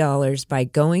 $80 by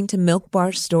going to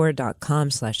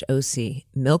milkbarstore.com/OC.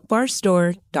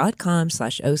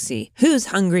 Milkbarstore.com/OC. Who's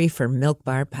hungry for Milk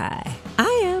Bar pie?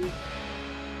 I am.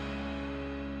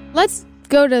 Let's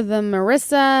go to the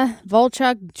Marissa,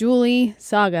 Volchuk, Julie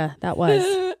saga that was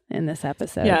in this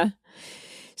episode. Yeah.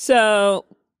 So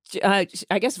I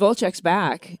guess Volchek's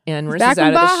back and Marissa's back out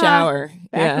of the Baja. shower.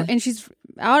 And she's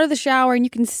out of the shower, and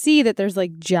you can see that there's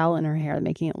gel in her hair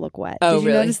making it look wet. Oh, Did you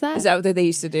really? notice that? Is that what they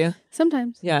used to do?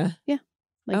 Sometimes. Yeah. Yeah.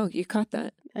 Oh, you caught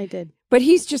that. I did. But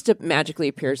he's just magically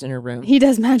appears in her room. He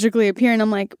does magically appear, and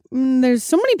I'm like, there's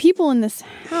so many people in this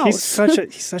house.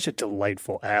 He's such a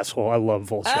delightful asshole. I love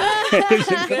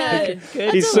Volchek. Good.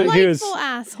 He's delightful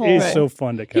asshole. He's so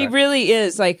fun to catch. He really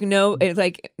is. It's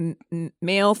like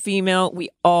male, female. We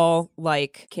all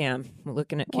like Cam. We're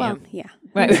looking at Cam. Well, yeah.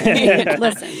 Right.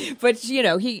 Listen. But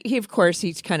he of course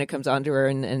he kind of comes on to her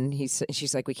and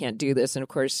she's like, we can't do this, and of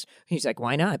course he's like,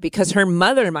 why not? Because her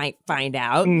mother might find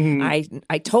out. I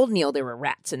told Neil there were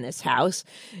rats in this house,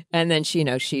 and then she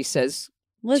says,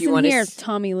 Listen do you want here, to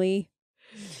Tommy Lee.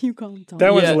 You call him Tommy.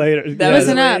 That was later. That was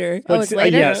Listen up. later. Oh, it's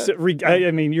later? Yes.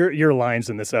 I mean, your lines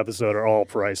in this episode are all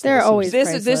priceless. They're always This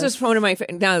priceless. is one of my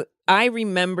now. I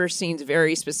remember scenes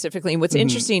very specifically, and what's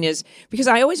interesting is because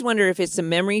I always wonder if it's the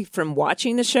memory from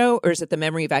watching the show or is it the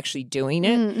memory of actually doing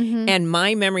it. And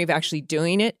my memory of actually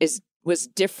doing it was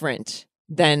different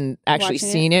than actually Watching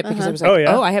seeing it because I was like, Oh,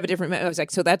 yeah? I have a different. I was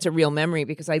like, so that's a real memory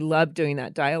because I love doing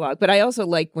that dialogue. But I also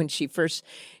like when she's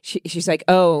like,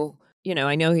 oh.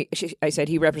 I know I said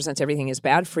he represents everything is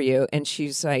bad for you. And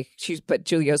but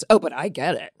Julie goes, oh, but I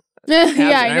get it.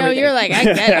 Yeah, I know. You're like, I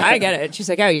get it. I get it. She's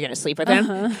like, oh, you're going to sleep with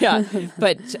him? Yeah.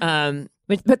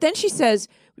 But then she says,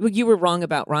 well, you were wrong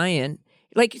about Ryan.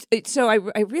 Like, so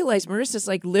I realized Marissa's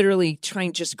like literally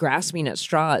just grasping at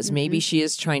straws. Mm-hmm. Maybe she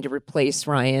is trying to replace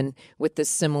Ryan with this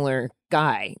similar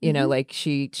guy, like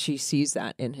she sees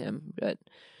that in him. But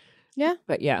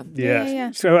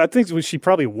yeah. So I think she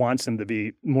probably wants him to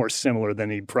be more similar than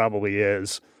he probably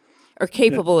is. Or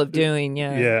capable of doing.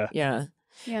 Yeah.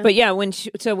 But when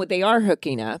they are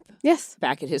hooking up. Yes.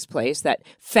 Back at his place, that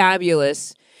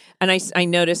fabulous. And I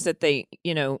noticed that they,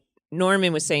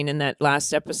 Norman was saying in that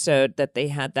last episode that they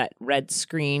had that red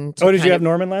screen. Did you have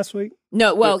Norman last week?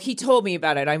 No, well, he told me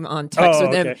about it. I'm on text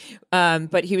with him.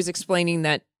 But he was explaining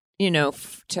that,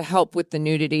 to help with the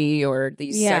nudity or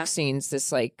these sex scenes,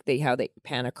 this like how they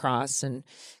pan across and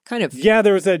kind of. Yeah,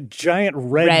 there was a giant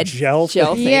red gel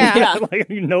thing. Yeah. Like, I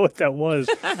didn't even know what that was.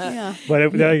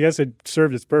 But I guess it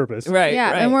served its purpose. Right.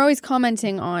 Yeah. Right. And we're always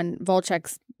commenting on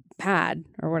Volchek's pad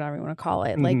or whatever you want to call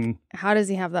it. Like, how does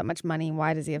he have that much money?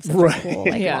 Why does he have such a cool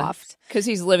loft? Because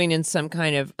he's living in some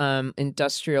kind of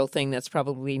industrial thing that's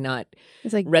probably not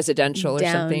residential or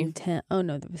something. Oh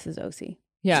no, this is OC.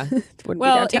 Yeah.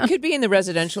 Well, it could be in the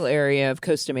residential area of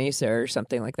Costa Mesa or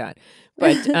something like that.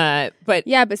 But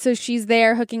yeah, but so she's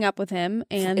there hooking up with him,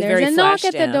 and there's a knock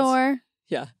at the door.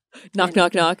 Yeah. Knock,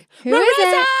 knock, knock. Who is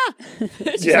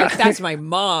it? She's like, that's my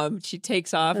mom. She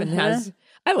takes off and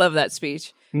I love that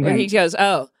speech where he goes,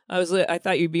 oh, I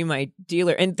thought you'd be my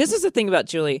dealer. And this is the thing about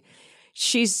Julie.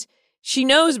 She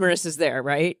knows Marissa's there,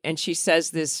 right? And she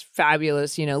says this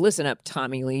fabulous, listen up,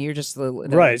 Tommy Lee. You're just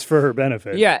right. It's for her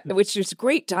benefit. Yeah, which is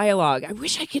great dialogue. I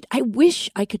wish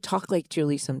I could talk like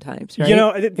Julie sometimes. Right?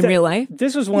 In real life.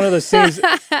 This was one of those things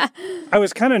I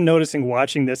was kind of noticing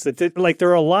watching this. That there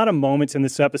are a lot of moments in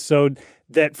this episode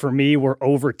that for me were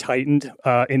over tightened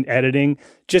in editing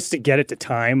just to get it to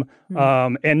time.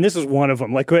 And this is one of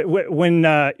them. Like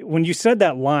when you said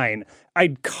that line,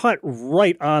 I'd cut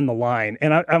right on the line,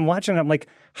 and I'm watching. I'm like,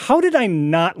 how did I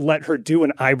not let her do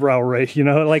an eyebrow raise?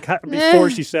 Before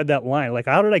she said that line, like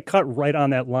how did I cut right on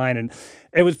that line? And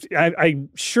it was, I'm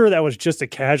sure that was just a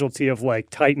casualty of like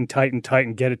tighten,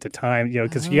 get it to time.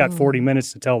 Because you got 40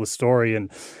 minutes to tell the story,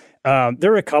 and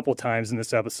there were a couple times in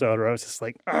this episode where I was just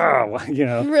like, Really?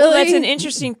 Well, that's an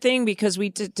interesting thing because we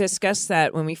discussed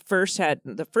that when the first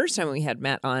time we had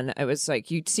Matt on. I was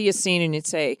like, you'd see a scene and you'd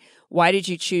say, why did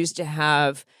you choose to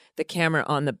have the camera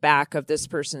on the back of this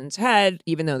person's head,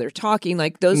 even though they're talking?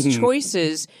 Like those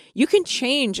choices, you can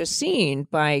change a scene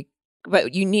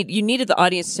but you needed the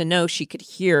audience to know she could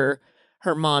hear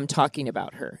her mom talking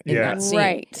about her in that scene.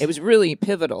 Right. It was really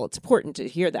pivotal. It's important to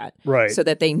hear that. Right. So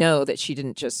that they know that she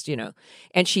didn't just,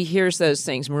 and she hears those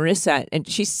things. Marissa, and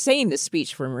she's saying the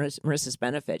speech for Marissa's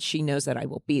benefit. She knows that I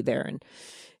will be there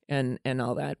and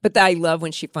all that. But I love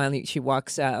when she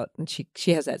walks out and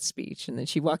she has that speech and then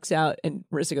she walks out and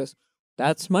Marissa goes,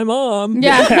 that's my mom.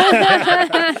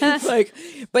 Yeah.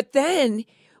 But then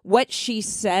what she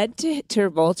said to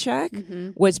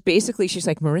Volchek was basically, she's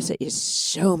like, Marissa is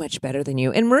so much better than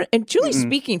you. And Julie's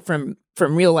speaking from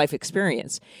real life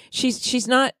experience. She's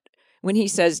not, when he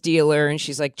says dealer and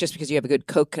she's like, just because you have a good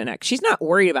Coke connect, she's not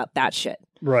worried about that shit.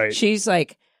 Right. She's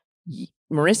like,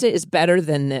 Marissa is better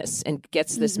than this and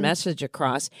gets this message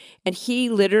across. And he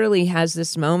literally has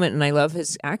this moment, and I love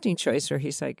his acting choice where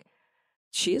he's like,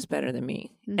 she is better than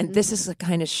me. And this is the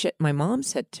kind of shit my mom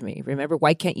said to me. Remember,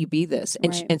 why can't you be this?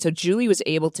 And and so Julie was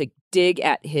able to dig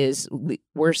at his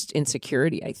worst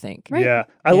insecurity, I think. Right. Yeah.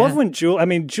 I love when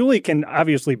Julie can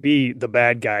obviously be the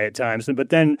bad guy at times, but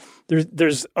then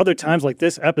there's other times like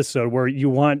this episode where you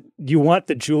want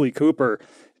the Julie Cooper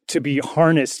to be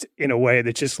harnessed in a way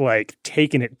that's just like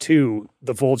taking it to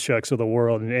the Volchuks of the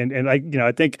world. And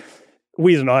I think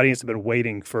we as an audience have been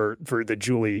waiting for the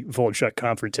Julie Volchuk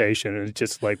confrontation, and it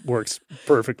just like works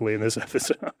perfectly in this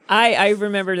episode. I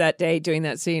remember that day doing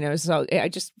that scene. I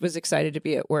just was excited to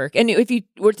be at work. And if you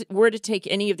were to take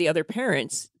any of the other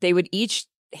parents, they would each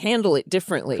handle it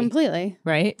differently. Completely.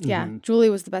 Right? Yeah. Julie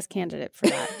was the best candidate for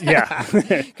that. Yeah.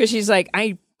 Because she's like,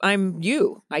 I'm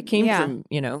you. I came from,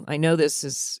 I know this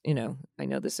is, I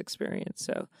know this experience.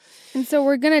 And so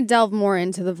we're going to delve more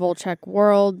into the Volchek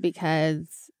world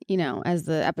because, as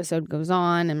the episode goes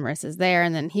on and Marissa's there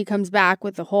and then he comes back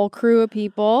with the whole crew of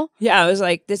people. Yeah, I was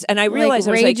like this. And I realized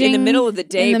I was like in the middle of the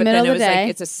day, but then it was like,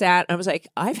 it's a I was like,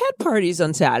 I've had parties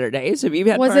on Saturdays. Have you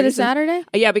had parties? Was it a Saturday?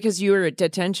 Yeah, because you were at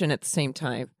detention at the same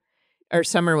time. or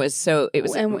summer was so it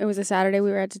was. And it was a Saturday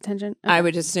we were at detention? Okay. I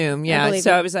would assume, yeah. believe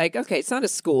So it. I was like, okay, it's not a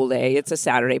school day; it's a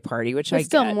Saturday party, which It's I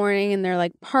still get. morning, and they're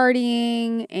like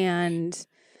partying, and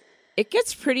It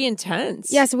gets pretty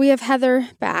intense. yeah. So we have Heather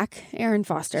back, Erin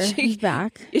Foster is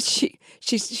back.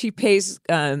 She pays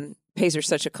her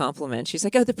such a compliment. She's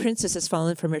like, oh, the princess has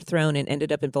fallen from her throne and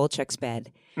ended up in Volchek's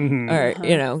bed,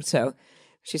 or so.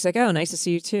 She's like, oh, nice to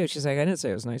see you too. She's like, I didn't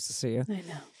say it was nice to see you. I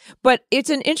know. But it's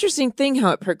an interesting thing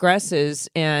how it progresses,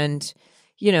 and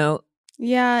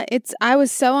Yeah, I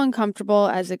was so uncomfortable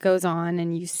as it goes on,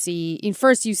 and you see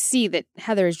that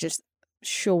Heather is just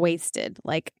wasted,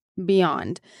 like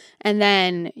beyond, and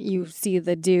then you see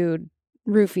the dude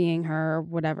roofing her, or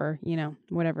whatever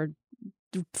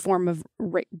form of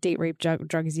date rape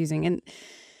drug he's using,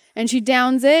 and she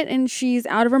downs it, and she's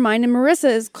out of her mind, and Marissa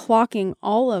is clocking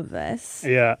all of this.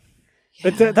 Yeah.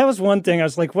 But that was one thing. I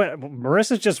was like, "What?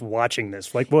 Marissa's just watching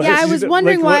this." Like, what? Yeah, I was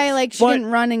wondering why, she didn't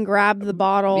run and grab the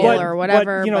bottle or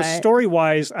whatever. But, story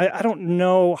wise, I don't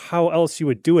know how else you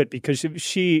would do it, because if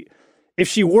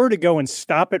she were to go and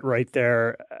stop it right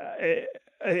there,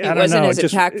 it wasn't as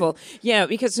impactful. Yeah,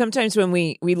 because sometimes when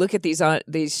we look at these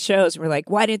shows, we're like,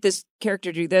 why didn't this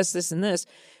character do this, and this?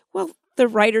 Well, the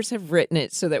writers have written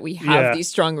it so that we have these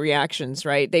strong reactions,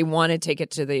 right? They want to take it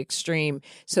to the extreme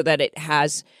so that it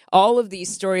has all of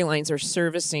these storylines are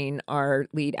servicing our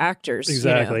lead actors.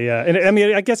 Exactly, yeah. And I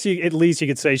mean, I guess at least you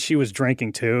could say she was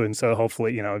drinking too, and so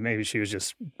hopefully, maybe she was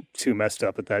just too messed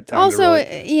up at that time. Also,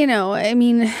 I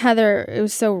mean, Heather, it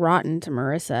was so rotten to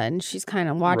Marissa, and she's kind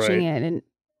of watching it, and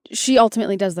she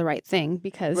ultimately does the right thing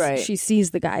because she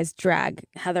sees the guys drag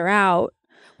Heather out.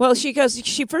 Well, she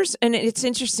first, and it's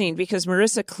interesting because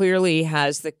Marissa clearly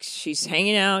she's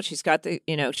hanging out, she's got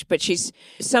but she's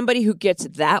somebody who gets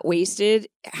that wasted,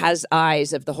 has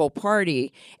eyes of the whole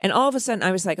party. And all of a sudden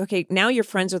I was like, okay, now you're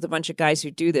friends with a bunch of guys who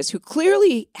do this, who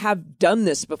clearly have done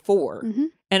this before. Mm-hmm.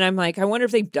 And I'm like, I wonder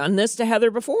if they've done this to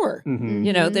Heather before. Mm-hmm.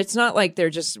 It's not like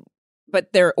they're just,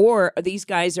 or these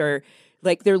guys are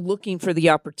like, they're looking for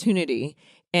the opportunity.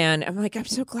 And I'm like, I'm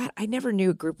so glad. I never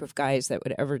knew a group of guys that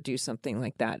would ever do something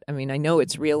like that. I mean, I know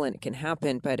it's real and it can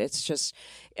happen, but it's just.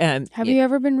 Have you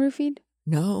ever been roofied?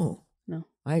 No.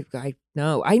 I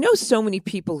no. I know so many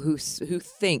people who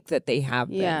think that they have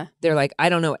been. Yeah. They're like, I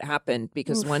don't know what happened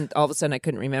because all of a sudden I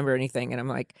couldn't remember anything, and I'm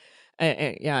like,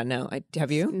 yeah, no.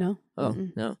 Have you? No. Oh,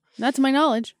 no. Not to my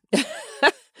knowledge.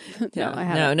 No, I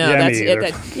haven't. No, yeah,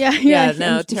 that's it. Yeah,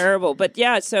 no, terrible. But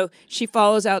yeah, so she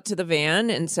follows out to the van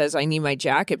and says, I need my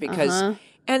jacket because,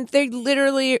 and they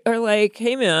literally are like,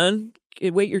 hey man,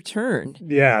 wait your turn.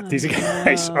 Yeah, these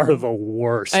guys are the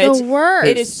worst. The worst.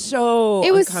 It is so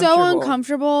It was so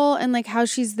uncomfortable, and like how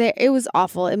she's there, it was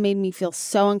awful. It made me feel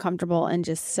so uncomfortable and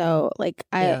just so like,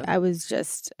 I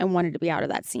wanted to be out of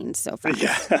that scene so fast.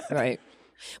 Yeah. Right.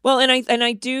 Well, and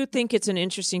I do think it's an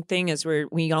interesting thing as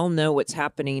we all know what's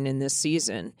happening in this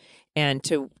season, and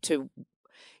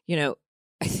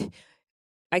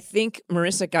I think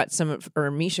Misha got some of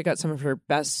her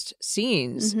best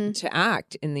scenes to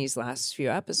act in these last few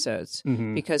episodes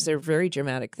because they're very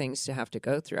dramatic things to have to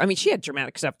go through. I mean, she had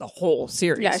dramatic stuff the whole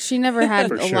series. Yeah, she never had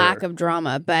a lack of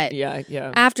drama, but yeah.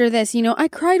 After this, I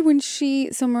cried when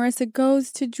Marissa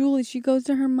goes to Julie. She goes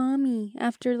to her mommy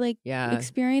after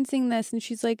experiencing this, and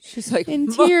she's like in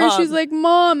tears. Mom. She's like,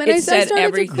 Mom, and I started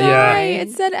everything. to cry. Yeah.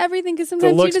 It said everything because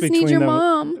sometimes you just need your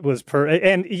mom.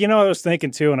 And I was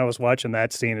thinking too when I was watching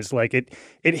that scene is like it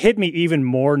hit me even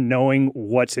more knowing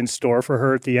what's in store for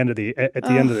her at the end of the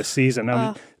end of the season.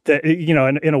 That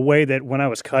in a way that when I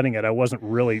was cutting it, I wasn't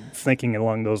really thinking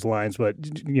along those lines. But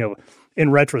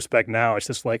in retrospect now, it's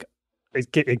just like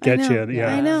it gets you.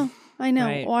 Yeah, I know.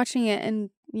 Right. Watching it and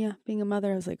being a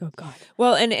mother, I was like, oh God.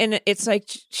 Well, and it's like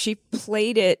she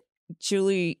played it,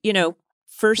 Julie.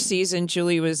 First season,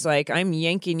 Julie was like, I'm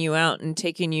yanking you out and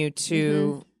taking you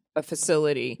to a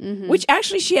facility, which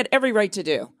actually she had every right to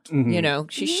do.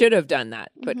 She should have done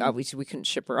that, but obviously we couldn't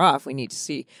ship her off. We need to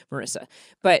see Marissa.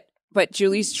 But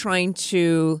Julie's trying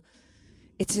to.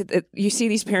 You see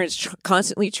these parents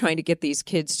constantly trying to get these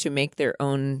kids to make their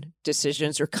own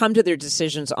decisions or come to their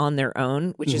decisions on their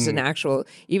own, which is an actual.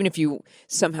 Even if you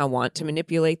somehow want to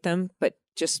manipulate them, but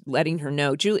just letting her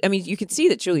know, Julie. I mean, you can see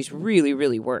that Julie's really,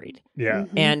 really worried. Yeah.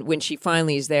 And when she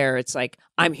finally is there, it's like,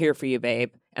 I'm here for you,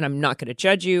 babe. And I'm not going to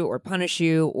judge you or punish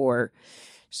you or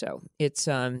so it's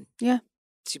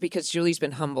because Julie's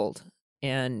been humbled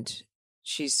and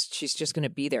she's just going to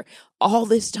be there all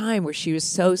this time where she was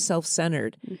so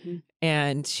self-centered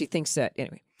and she thinks that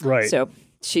anyway. Right. So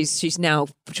she's now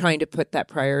trying to put that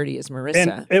priority as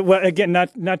Marissa. And well, again,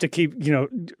 not to keep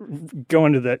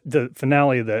going to the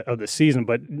finale of the season,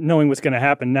 but knowing what's going to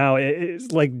happen now,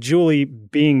 it's like Julie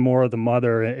being more of the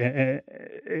mother.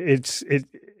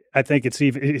 I think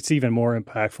it's even more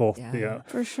impactful.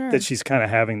 For sure. That she's kind of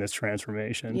having this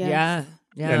transformation. Yeah.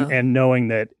 And knowing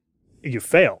that you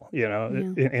fail,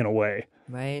 in a way.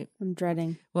 Right. I'm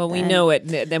dreading. Well, we know it.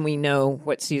 Then we know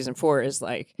what season 4 is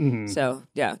like. Mm-hmm. So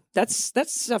that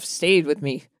stuff stayed with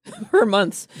me for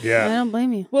months. Yeah. I don't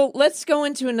blame you. Well, let's go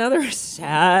into another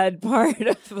sad part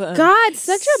of God,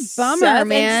 such a bummer, Seth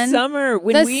man. And Summer.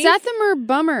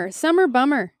 Summer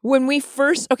bummer. When we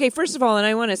first of all, and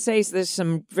I want to say there's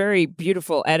some very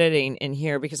beautiful editing in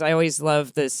here because I always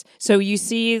love this. So you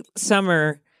see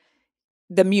Summer,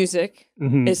 the music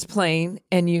is playing,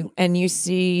 and you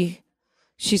see.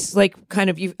 She's like kind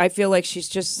of, I feel like she's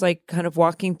just like kind of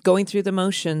going through the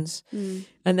motions. And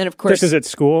then, of course. This is at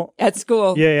school? At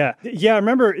school. Yeah. I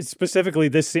remember specifically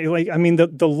this scene. Like, I mean,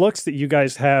 the looks that you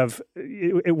guys have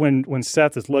when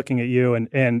Seth is looking at you.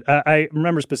 And I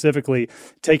remember specifically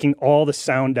taking all the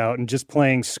sound out and just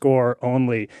playing score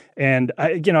only. And,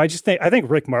 I think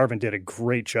Rick Marvin did a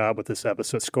great job with this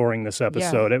episode, scoring this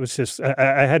episode. Yeah. It was just,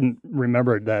 I hadn't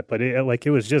remembered that, but it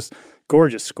was just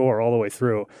gorgeous score all the way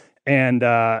through. And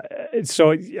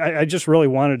so I just really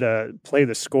wanted to play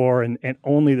the score and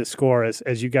only the score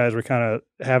as you guys were kind of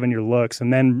having your looks.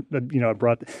 And then, I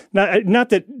brought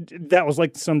not that was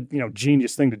like some,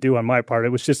 genius thing to do on my part. It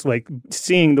was just like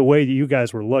seeing the way that you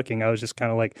guys were looking. I was just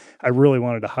kind of like, I really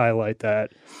wanted to highlight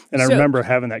that. And I remember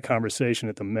having that conversation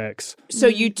at the mix. So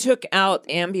you took out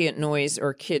ambient noise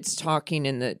or kids talking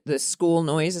in the school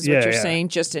noise is what you're saying,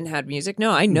 just and had music? No,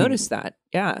 I noticed that.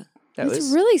 Yeah.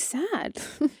 It's really sad.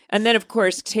 And then, of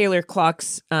course, Taylor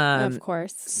clocks of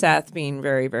course. Seth being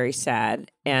very, very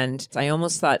sad. And I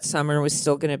almost thought Summer was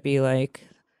still going to be like,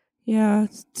 yeah,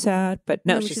 it's sad. But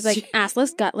no, she's like,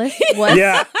 assless, gutless, West.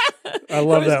 Yeah, I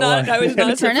love that one. I was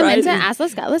not turn him into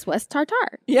assless, gutless, West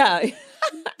Tartar. Yeah.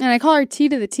 And I call her T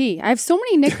to the T. I have so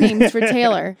many nicknames for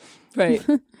Taylor. Right.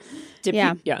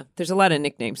 Yeah. There's a lot of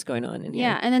nicknames going on in here.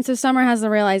 Yeah. And then so Summer has the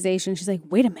realization. She's like,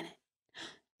 wait a minute.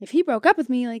 If he broke up with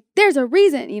me, like, there's a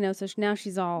reason, so now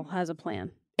she's all has a plan.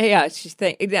 Yeah, she's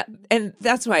thinking that, and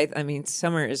that's why,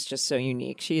 Summer is just so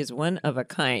unique. She is one of a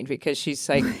kind because she's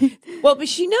like, well, but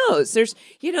she knows there's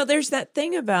that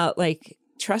thing about like,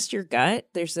 trust your gut.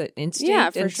 There's an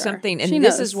instinct and something. And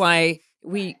this is why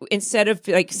we, instead of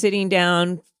like sitting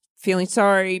down, feeling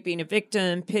sorry, being a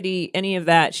victim, pity, any of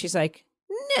that, she's like,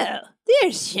 no,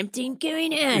 there's something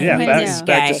going on. Yeah,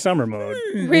 back to Summer mode.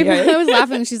 I was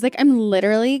laughing. She's like, I'm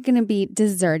literally going to be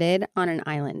deserted on an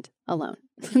island alone.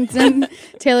 And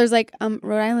Taylor's like,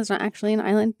 Rhode Island's not actually an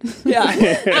island. Yeah.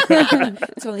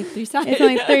 It's only 3 sides.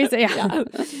 Yeah.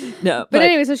 No. But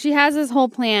anyway, so she has this whole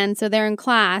plan. So they're in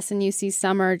class and you see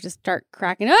Summer just start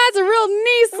cracking. Oh, that's a real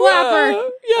knee slapper.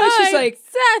 Yeah, she's like,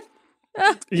 Seth.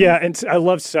 Yeah, and I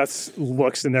love Seth's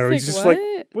looks in there. He's just what?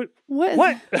 like,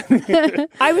 What?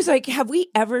 I was like, have we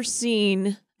ever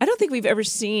seen, I don't think I've ever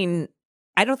seen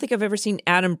Seth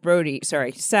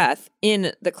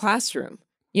in the classroom.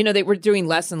 They were doing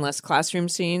less and less classroom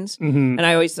scenes. Mm-hmm. And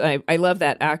I love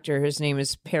that actor. His name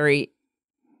is Perry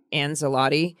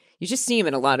Anzalotti. You just see him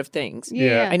in a lot of things.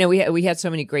 Yeah. I know we had so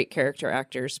many great character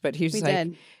actors, but he was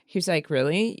like,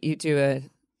 really? You do a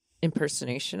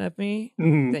impersonation of me,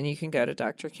 then you can go to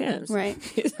Dr. Kim's. Right.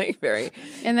 He's like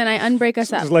and then I unbreak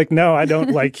us up. It's like, no, I don't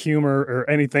like humor or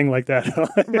anything like that.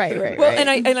 Right. Well,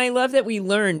 and I love that we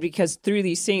learned because through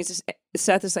these scenes,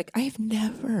 Seth is like, I have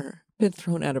never been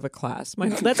thrown out of a class.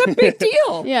 That's a big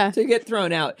deal. Yeah. To get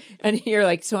thrown out. And you're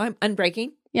like, so I'm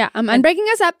unbreaking? Yeah, I'm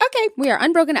unbreaking us up. Okay, we are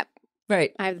unbroken up.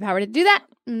 Right. I have the power to do that.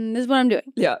 This is what I'm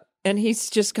doing. Yeah. And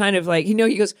he's just kind of like, he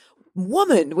goes,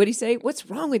 woman, what'd he say? What's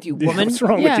wrong with you, woman? What's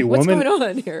wrong with you, What's woman? going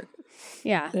on here?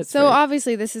 Yeah. That's so right.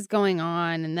 Obviously this is going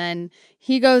on, and then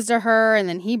he goes to her, and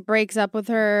then he breaks up with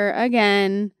her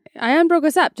again. I unbroke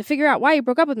us up to figure out why you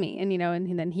broke up with me, and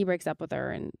and then he breaks up with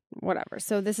her, and whatever.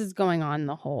 So this is going on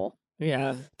the whole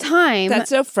time. That's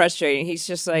so frustrating. He's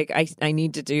just like, I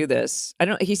need to do this.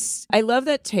 I love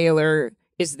that Taylor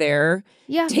is there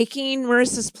taking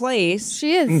Marissa's place.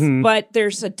 She is. Mm-hmm. But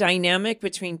there's a dynamic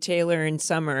between Taylor and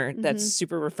Summer that's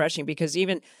super refreshing because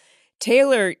even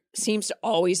Taylor seems to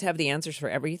always have the answers for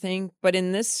everything. But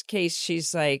in this case,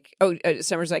 she's like,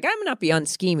 Summer's like, I'm not beyond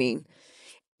scheming.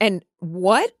 And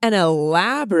what an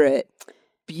elaborate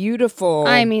beautiful.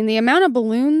 I mean, the amount of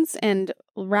balloons and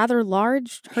rather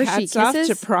large Hershey hats kisses.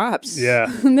 off to props.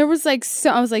 Yeah. And there was like, so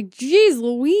I was like, geez,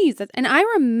 Louise. And I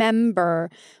remember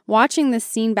watching this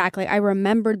scene back. Like, I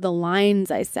remembered the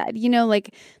lines I said, you know,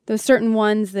 like those certain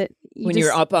ones that When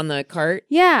you're up on the cart.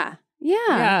 Yeah.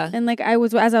 Yeah. And like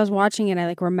as I was watching it, I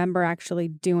like remember actually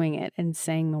doing it and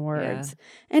saying the words.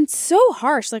 And so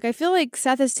harsh. Like, I feel like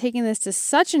Seth is taking this to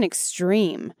such an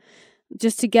extreme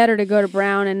just to get her to go to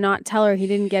Brown and not tell her he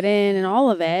didn't get in and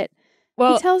all of it.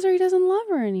 Well, he tells her he doesn't love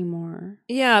her anymore.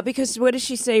 Yeah, because what does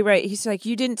she say? Right. He's like,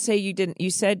 you didn't say you didn't.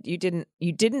 You said you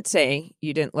didn't say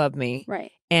you didn't love me.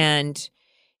 Right. And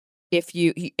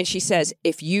and she says,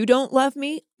 if you don't love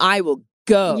me, I will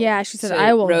go. Yeah, she said, to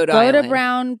I will Rhode go Island. to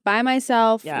Brown by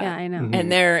myself. Yeah. Yeah, I know. Mhm.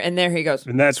 And there he goes.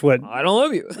 And that's what I don't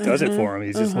love you. does it for him.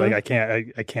 He's just like,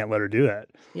 I can't let her do that.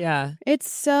 Yeah. It's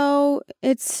so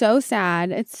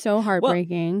sad. It's so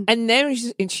heartbreaking. And then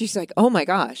she's like, oh my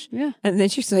gosh. Yeah. And then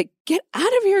she's like, get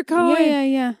out of here,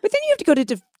 Cohen. Yeah. But then you have to go to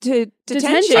detention.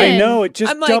 Detention. I know, it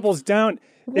just I'm like, doubles down.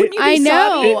 Wouldn't you be I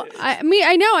know. sobbing?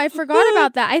 I know. I forgot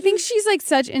about that. I think she's like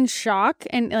such in shock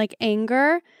and like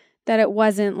anger that it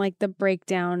wasn't like the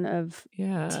breakdown of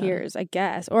tears, I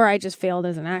guess. Or I just failed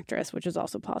as an actress, which is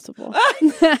also possible.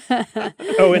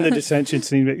 Oh, in the dissension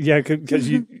scene. Yeah, because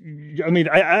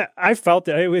I felt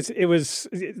that it was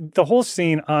the whole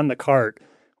scene on the cart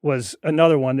was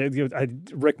another one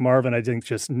that Rick Marvin, I think,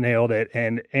 just nailed it.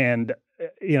 And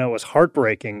it was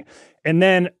heartbreaking. And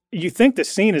then you think the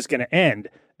scene is going to end.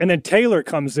 And then Taylor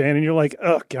comes in, and you're like,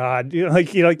 "Oh God!" No,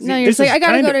 you're just like, "I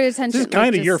gotta go to detention." This is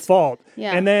kind of your fault.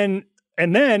 Yeah. And then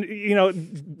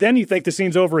then you think the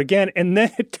scene's over again, and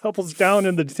then it doubles down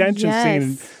in the detention scene.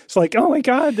 And it's like, "Oh my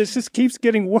God, this just keeps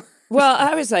getting worse." Well,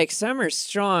 I was like, Summer's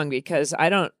strong because I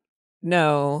don't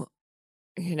know,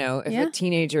 if a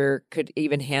teenager could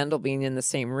even handle being in the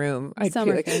same room.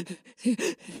 Summer could.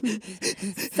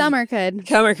 Summer could.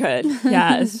 Summer could.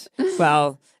 Yes.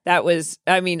 Well. That was,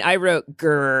 I wrote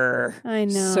grrr. I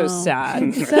know. So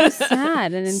sad. So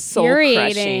sad and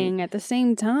infuriating at the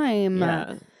same time.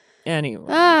 Yeah. Anyway.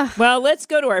 Well, let's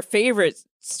go to our favorite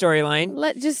storyline.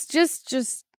 Just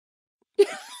What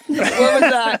was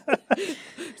that?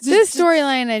 This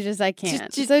storyline, I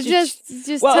can't.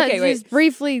 Just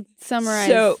briefly summarize.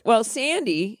 So,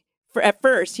 Sandy, at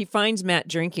first, he finds Matt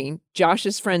drinking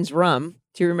Josh's friend's rum.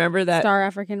 Do you remember that? Star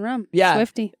African rum. Yeah.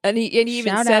 Swifty. And he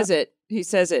even Shout says out. it. He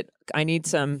says it. I need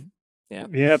some. Yeah.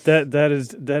 Yep,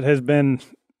 that has been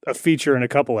a feature in a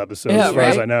couple episodes, as far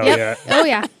as I know. Yep.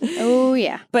 Yeah. Oh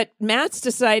yeah. But Matt's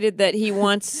decided that he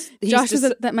wants. Josh was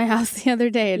at my house the other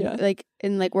day,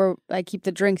 and where I keep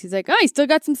the drinks. He's like, "Oh, he still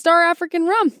got some Star African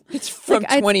rum." It's from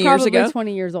 20 it's years ago. Probably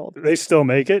 20 years old. They still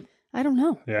make it. I don't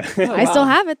know. Yeah. Oh, I still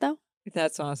have it though.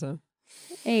 That's awesome.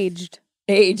 Aged.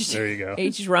 There you go.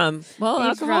 Aged rum. Well, Aged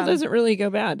alcohol rum. doesn't really go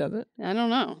bad, does it? I don't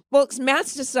know. Well,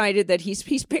 Matt's decided that he's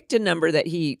picked a number that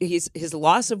he's his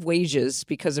loss of wages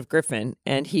because of Griffin,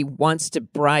 and he wants to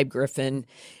bribe Griffin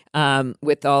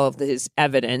with all of his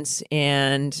evidence.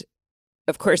 And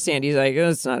of course, Sandy's like,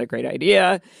 "Oh, it's not a great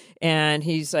idea." And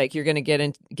he's like, "You're going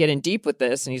to get in deep with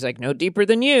this." And he's like, "No deeper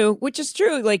than you," which is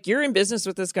true. Like, you're in business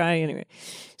with this guy anyway.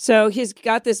 So he's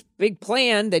got this big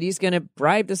plan that he's going to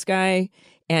bribe this guy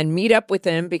and meet up with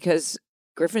him because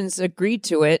Griffin's agreed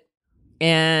to it.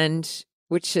 And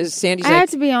which is Sandy's I like, have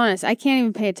to be honest. I can't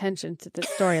even pay attention to this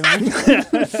storyline.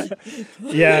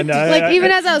 Yeah, no.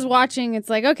 Even as I was watching, it's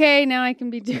like, okay, now I can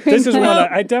be doing This is that. one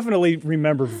I definitely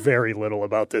remember very little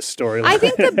about this storyline. I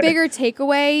think the bigger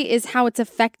takeaway is how it's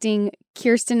affecting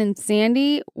Kirsten and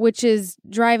Sandy, which is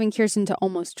driving Kirsten to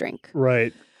almost drink.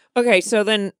 Right. okay, so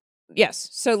then, yes.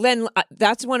 So then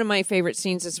that's one of my favorite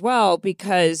scenes as well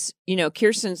because,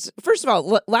 Kirsten's, first of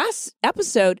all, last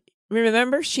episode,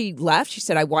 remember she left? She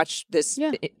said, I watched this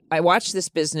business, I watched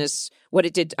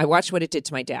what it did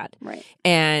to my dad. Right.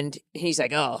 And he's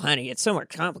like, oh, honey, it's so more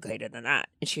complicated than that.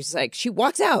 And she's like, she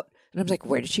walks out. And I was like,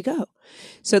 where did she go?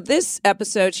 So this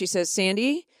episode, she says,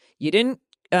 Sandy, I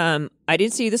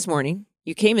didn't see you this morning.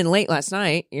 You came in late last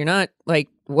night. You're not like,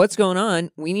 what's going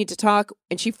on? We need to talk.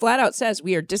 And she flat out says,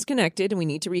 we are disconnected and we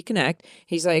need to reconnect.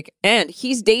 He's like, and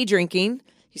he's day drinking.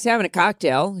 He's having a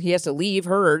cocktail. He has to leave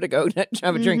her to go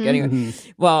have a drink anyway.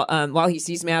 Well, while he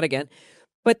sees Matt again.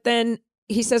 But then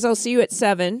he says, I'll see you at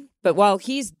 7. But while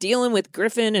he's dealing with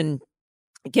Griffin and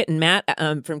getting Matt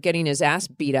from getting his ass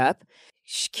beat up,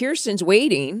 Kirsten's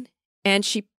waiting and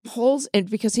she pulls, and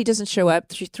because he doesn't show up,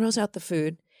 she throws out the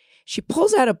food. She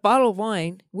pulls out a bottle of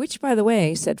wine, which, by the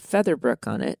way, said Featherbrook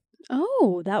on it.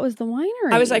 Oh, that was the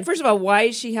winery. I was like, first of all, why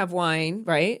does she have wine,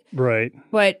 right? Right.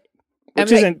 But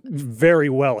Which isn't very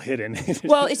well hidden.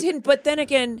 Well, it's hidden. But then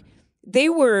again, they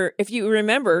were, if you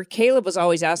remember, Caleb was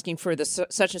always asking for the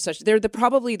such and such. They're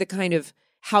probably the kind of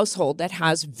household that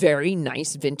has very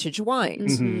nice vintage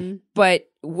wines. Mm-hmm. But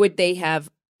would they have,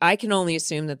 I can only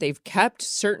assume that they've kept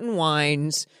certain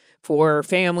wines for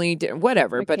family,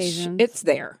 whatever, Occasions. but it's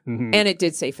there. Mhm. And it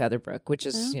did say Featherbrook, which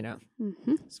is,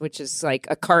 which is like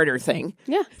a Carter thing.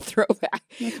 Yeah. Throwback.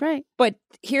 That's right. But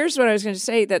here's what I was going to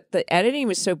say, that the editing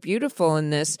was so beautiful in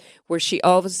this, where she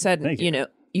all of a sudden, Thank you.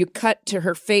 you cut to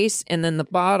her face and then the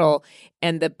bottle,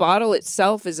 and the bottle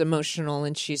itself is emotional,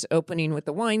 and she's opening with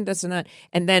the wine, this and that.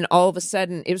 And then all of a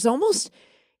sudden, it was almost,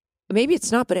 maybe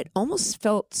it's not, but it almost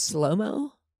felt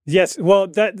slow-mo. Yes, well,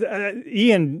 that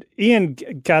Ian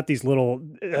got these little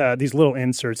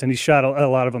inserts, and he shot a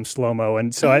lot of them slow mo,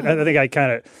 and so I think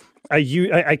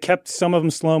I kept some of them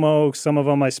slow mo, some of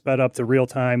them I sped up to real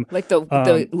time. Like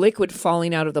the liquid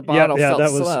falling out of the bottle felt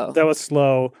slow. That was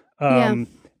slow. Yeah.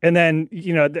 And then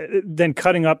then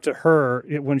cutting up to her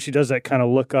when she does that kind of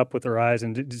look up with her eyes,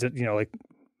 and like,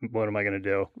 what am I going to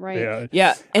do? Right.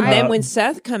 Yeah, and then when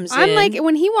Seth comes in, I'm like,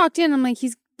 when he walked in, I'm like,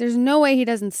 there's no way he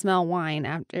doesn't smell wine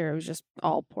after it was just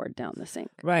all poured down the sink.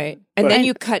 right, and then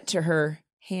you cut to her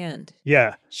hand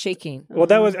Yeah. shaking. Well,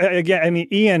 that was again. I mean,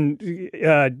 Ian,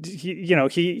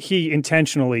 he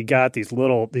intentionally got these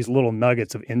little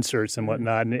nuggets of inserts and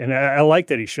whatnot, and I like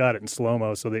that he shot it in slow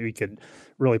mo so that we could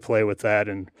really play with that.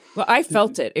 And Well, I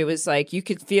felt it. It was like you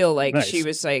could feel like Nice. she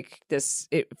was like this.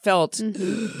 It felt,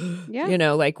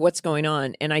 Yeah. like what's going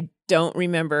on, and I don't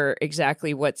remember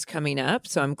exactly what's coming up.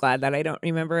 So I'm glad that I don't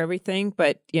remember everything.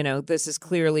 But this is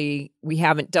clearly, we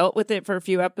haven't dealt with it for a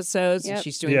few episodes, and Yep.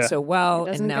 she's doing Yeah. so well,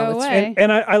 It doesn't and now go it's away.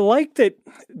 and I like that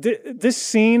this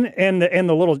scene and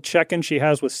the little check-in she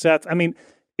has with Seth. I mean,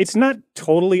 it's not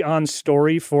totally on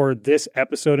story for this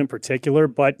episode in particular,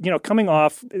 but coming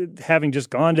off having just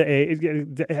gone to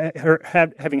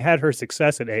having had her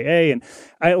success at AA, and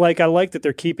I like that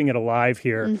they're keeping it alive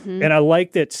here, and I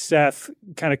like that Seth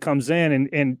kind of comes in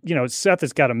and Seth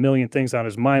has got a million things on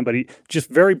his mind, but he just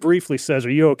very briefly says,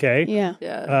 "Are you okay?" Yeah.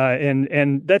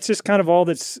 And that's just kind of all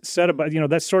that's said about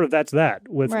that's that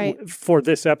with Right. for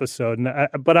this episode,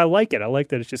 but I like it. I like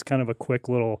that it's just kind of a quick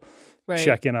little Right.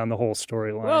 check in on the whole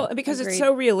storyline. Well, because it's Agreed.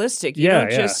 so realistic. You Yeah,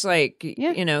 don't yeah. just like,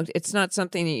 Yeah. it's not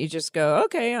something that you just go,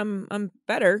 okay, I'm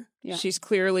better. Yeah. She's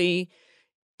clearly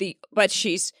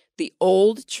she's the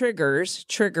old triggers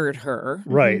triggered her.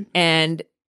 Right. And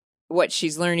what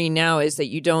she's learning now is that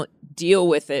you don't deal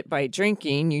with it by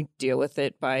drinking, you deal with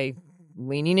it by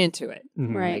leaning into it,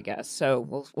 Right. I guess.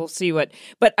 So we'll see but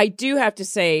I do have to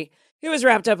say, it was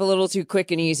wrapped up a little too quick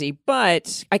and easy,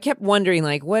 but I kept wondering,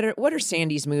 like, what are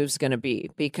Sandy's moves going to be?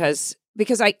 Because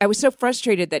I was so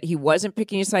frustrated that he wasn't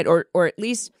picking a side, or at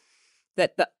least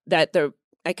that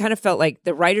I kind of felt like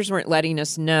the writers weren't letting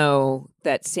us know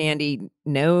that Sandy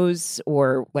knows,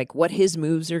 or like what his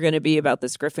moves are going to be about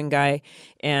this Griffin guy.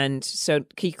 And so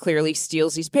he clearly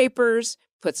steals these papers,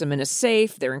 puts them in a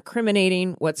safe. They're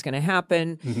incriminating. What's going to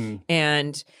happen?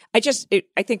 And I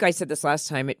think I said this last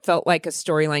time. It felt like a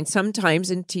storyline.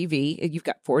 Sometimes in TV, you've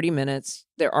got 40 minutes.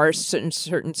 There are certain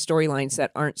storylines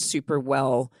that aren't super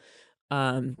well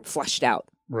fleshed out.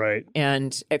 Right.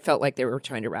 And it felt like they were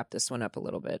trying to wrap this one up a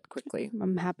little bit quickly.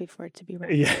 I'm happy for it to be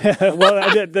right. Yeah. Well,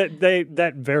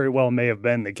 that very well may have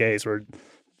been the case where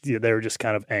they were just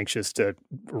kind of anxious to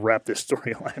wrap this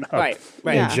storyline up. Right.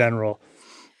 In Yeah. general.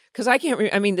 Because I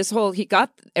can't. I mean, he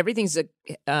got everything's.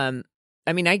 I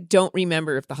mean, I don't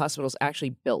remember if the hospital's actually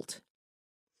built.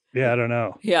 Yeah, I don't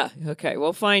know. Yeah. Okay.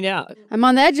 We'll find out. I'm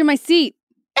on the edge of my seat.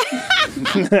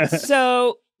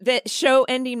 So the show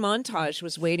ending montage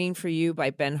was "Waiting for You" by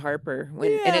Ben Harper,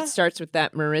 and it starts with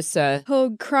that Marissa.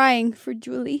 Oh, crying for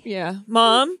Julie. Yeah,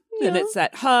 Mom. Then Yeah. it's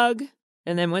that hug,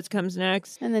 and then what comes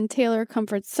next? And then Taylor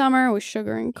comforts Summer with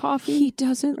sugar and coffee. He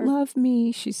doesn't love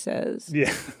me, she says.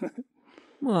 Yeah.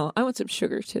 Well, I want some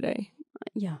sugar today.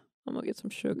 Yeah, I'm gonna get some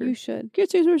sugar. you should.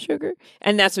 Get you some sugar.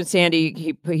 And that's when Sandy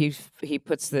he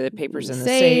puts the papers in the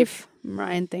safe.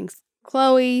 Ryan thanks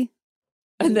Chloe.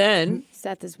 And then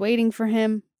Seth is waiting for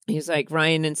him. he's like,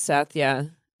 Ryan and Seth, yeah.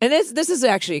 And this is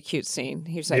actually a cute scene.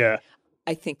 He's like, Yeah.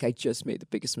 I think I just made the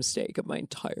biggest mistake of my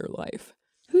entire life.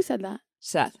 Who said that?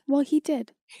 Seth. Well, he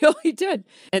did. Oh, he did.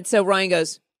 And so Ryan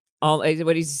goes, what does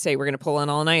he say? We're going to pull an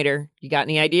all-nighter. You got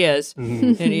any ideas?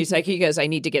 Mhm. And he goes, I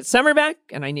need to get Summer back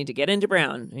and I need to get into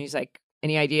Brown. And he's like,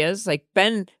 any ideas? Like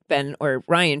Ben or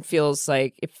Ryan feels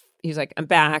like he's like, I'm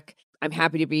back. I'm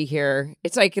happy to be here.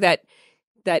 It's like that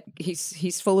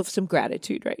he's full of some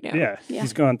gratitude right now. Yeah. Yeah.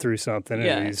 He's gone through something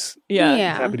Yeah. and he's Yeah.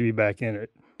 happy to be back in it.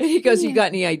 And he goes, you got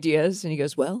any ideas? And he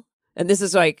goes, well, and this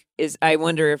is like, I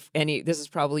wonder if this is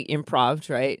probably improv,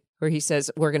 right? where he says,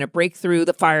 we're going to break through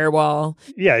the firewall.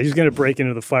 Yeah, he's going to break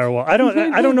into the firewall. I don't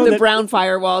know the that brown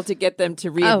firewall to get them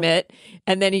to readmit.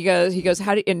 And then he goes,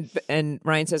 how do you, and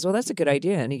Ryan says, well, that's a good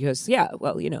idea. And he goes, yeah,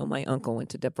 well, my uncle went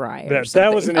to DeVry.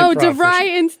 That was an improv. DeVry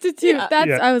Institute.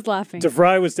 I was laughing.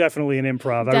 DeVry was definitely an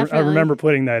improv. I remember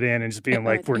putting that in and just being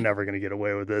like, we're Okay. never going to get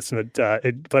away with this. But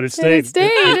it It stayed.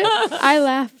 stayed. I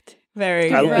laughed. Very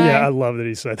good. I love that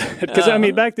he said that. Because,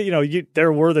 back then,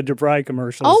 there were the DeVry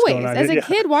commercials Always. going on. As a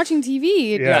kid watching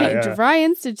TV, DeVry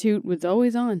Institute was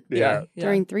always on Yeah.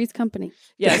 during Three's Company.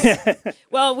 Yes.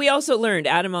 Well, we also learned,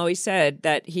 Adam always said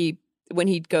that when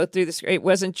he'd go through this, it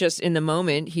wasn't just in the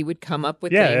moment. He would come up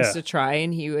with things to try,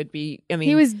 and he would be,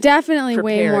 he was definitely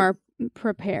way prepared. more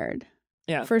prepared.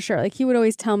 Yeah. For sure. Like he would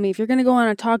always tell me, if you're going to go on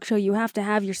a talk show, you have to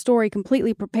have your story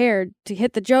completely prepared to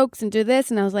hit the jokes and do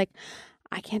this. And I was like,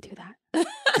 I can't do that.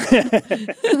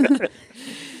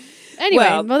 Anyway,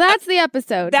 well, that's the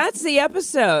episode. That's the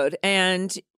episode.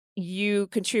 And you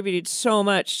contributed so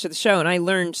much to the show, and I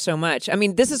learned so much. I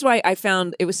mean, this is why I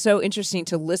found it was so interesting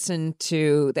to listen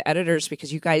to the editors,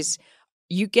 because you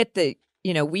get we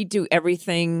do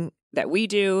everything that we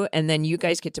do, and then you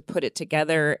guys get to put it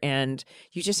together, and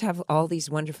you just have all these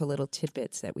wonderful little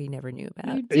tidbits that we never knew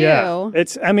about. You do. Yeah,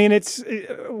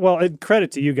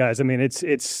 credit to you guys. I mean, it's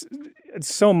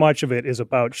so much of it is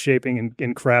about shaping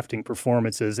and crafting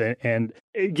performances, and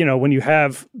when you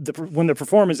have when the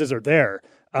performances are there,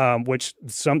 which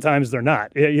sometimes they're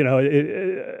not,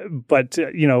 but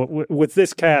with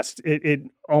this cast, it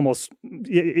almost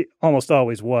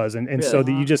always was, and really? So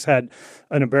that you just had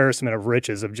an embarrassment of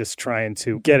riches of just trying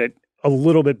to get it a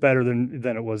little bit better than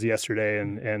it was yesterday,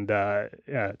 and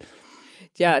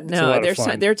yeah, no,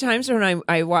 there are times when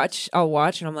I'll watch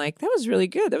and I'm like, that was really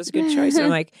good. That was a good choice. And I'm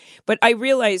like, but I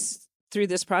realized through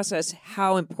this process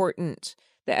how important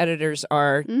the editors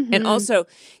are. Mm-hmm. And also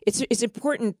it's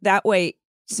important that way.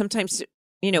 Sometimes,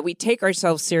 we take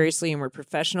ourselves seriously and we're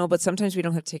professional, but sometimes we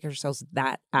don't have to take ourselves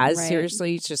as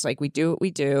seriously. It's just like we do what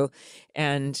we do.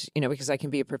 And, because I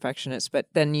can be a perfectionist, but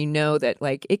then that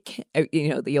like it can,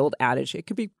 the old adage, it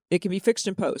can be fixed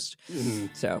in post. Mm-hmm.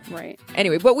 So,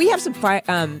 anyway, but we have some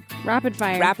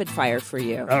rapid fire for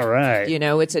you. All right.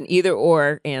 It's an either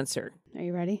or answer. Are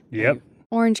you ready? Yep.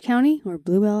 Orange County or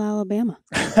Bluebell, Alabama?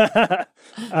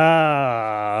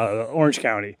 Orange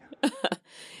County.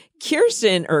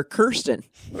 Kirsten or Kirsten?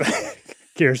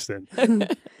 Kirsten.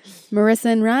 Marissa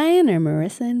and Ryan or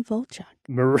Marissa and Volchuk?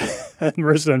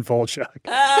 Marissa and Volchuk.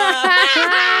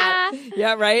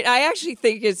 Yeah, right. I actually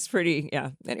think it's pretty,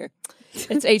 anyway.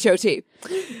 It's HOT.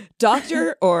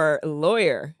 Doctor or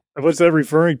lawyer? What's that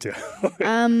referring to?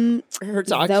 Her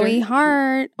doctor. Zoe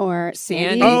Hart or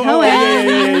Sandy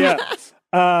Cohen.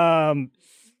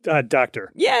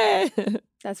 Doctor. Yeah.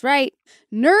 That's right.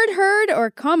 Nerd Herd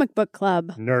or Comic Book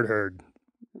Club? Nerd Herd.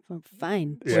 Oh,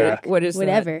 fine. Yeah. What is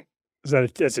whatever.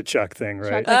 That's a Chuck thing,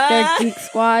 right? Chuck, like their Geek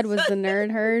Squad was the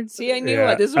Nerd Herd. See, I knew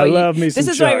what this is. This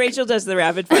is Chuck. Why Rachel does the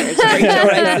rapid fire. Rachel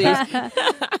writes these.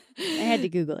 I had to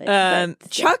Google it.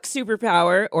 Chuck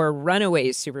superpower or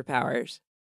Runaways superpowers?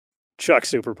 Chuck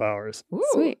superpowers. Ooh.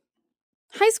 Sweet.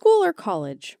 High school or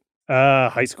college?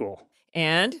 High school.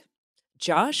 And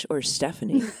Josh or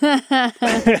Stephanie?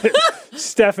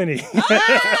 Stephanie.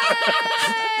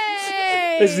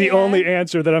 Is the only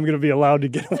answer that I'm going to be allowed to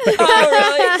get away with. Oh,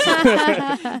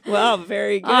 really? Well,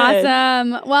 very good.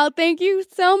 Awesome. Well, thank you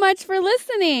so much for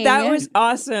listening. That was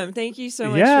awesome. Thank you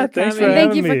so much for coming. Thanks for having me.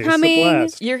 Thank you for coming.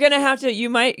 You're going to have to, you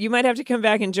might have to come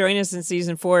back and join us in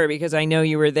season 4, because I know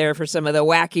you were there for some of the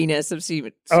wackiness of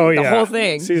the whole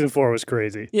thing. Season 4 was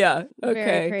crazy. Yeah. Okay.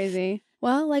 Very crazy.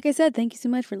 Well, like I said, thank you so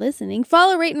much for listening.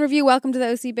 Follow, rate, and review Welcome to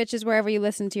the OC Bitches wherever you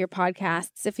listen to your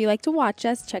podcasts. If you like to watch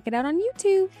us, check it out on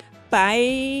YouTube.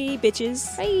 Bye,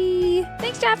 bitches. Bye.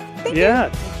 Thanks, Jeff. Thank you.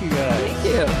 Thank you, guys. Thank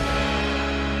you.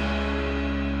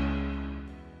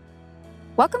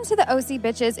 Welcome to the OC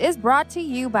Bitches is brought to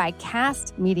you by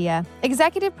Cast Media.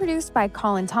 Executive produced by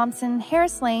Colin Thompson,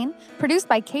 Harris Lane. Produced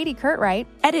by Katie Curtright.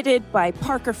 Edited by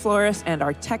Parker Flores and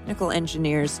our technical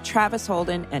engineers, Travis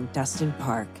Holden and Dustin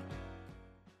Park.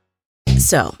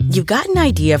 So, you've got an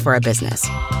idea for a business.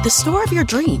 The store of your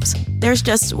dreams. There's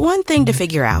just one thing to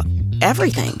figure out.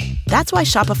 Everything. That's why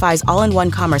Shopify's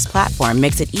all-in-one commerce platform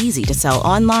makes it easy to sell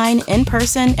online, in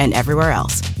person, and everywhere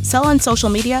else. Sell on social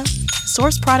media,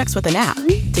 source products with an app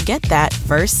to get that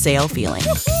first sale feeling.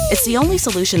 It's the only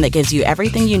solution that gives you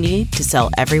everything you need to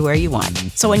sell everywhere you want.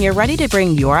 So when you're ready to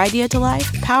bring your idea to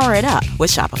life, power it up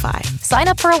with Shopify. Sign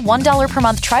up for a $1 per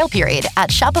month trial period at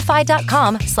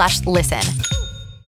shopify.com/listen.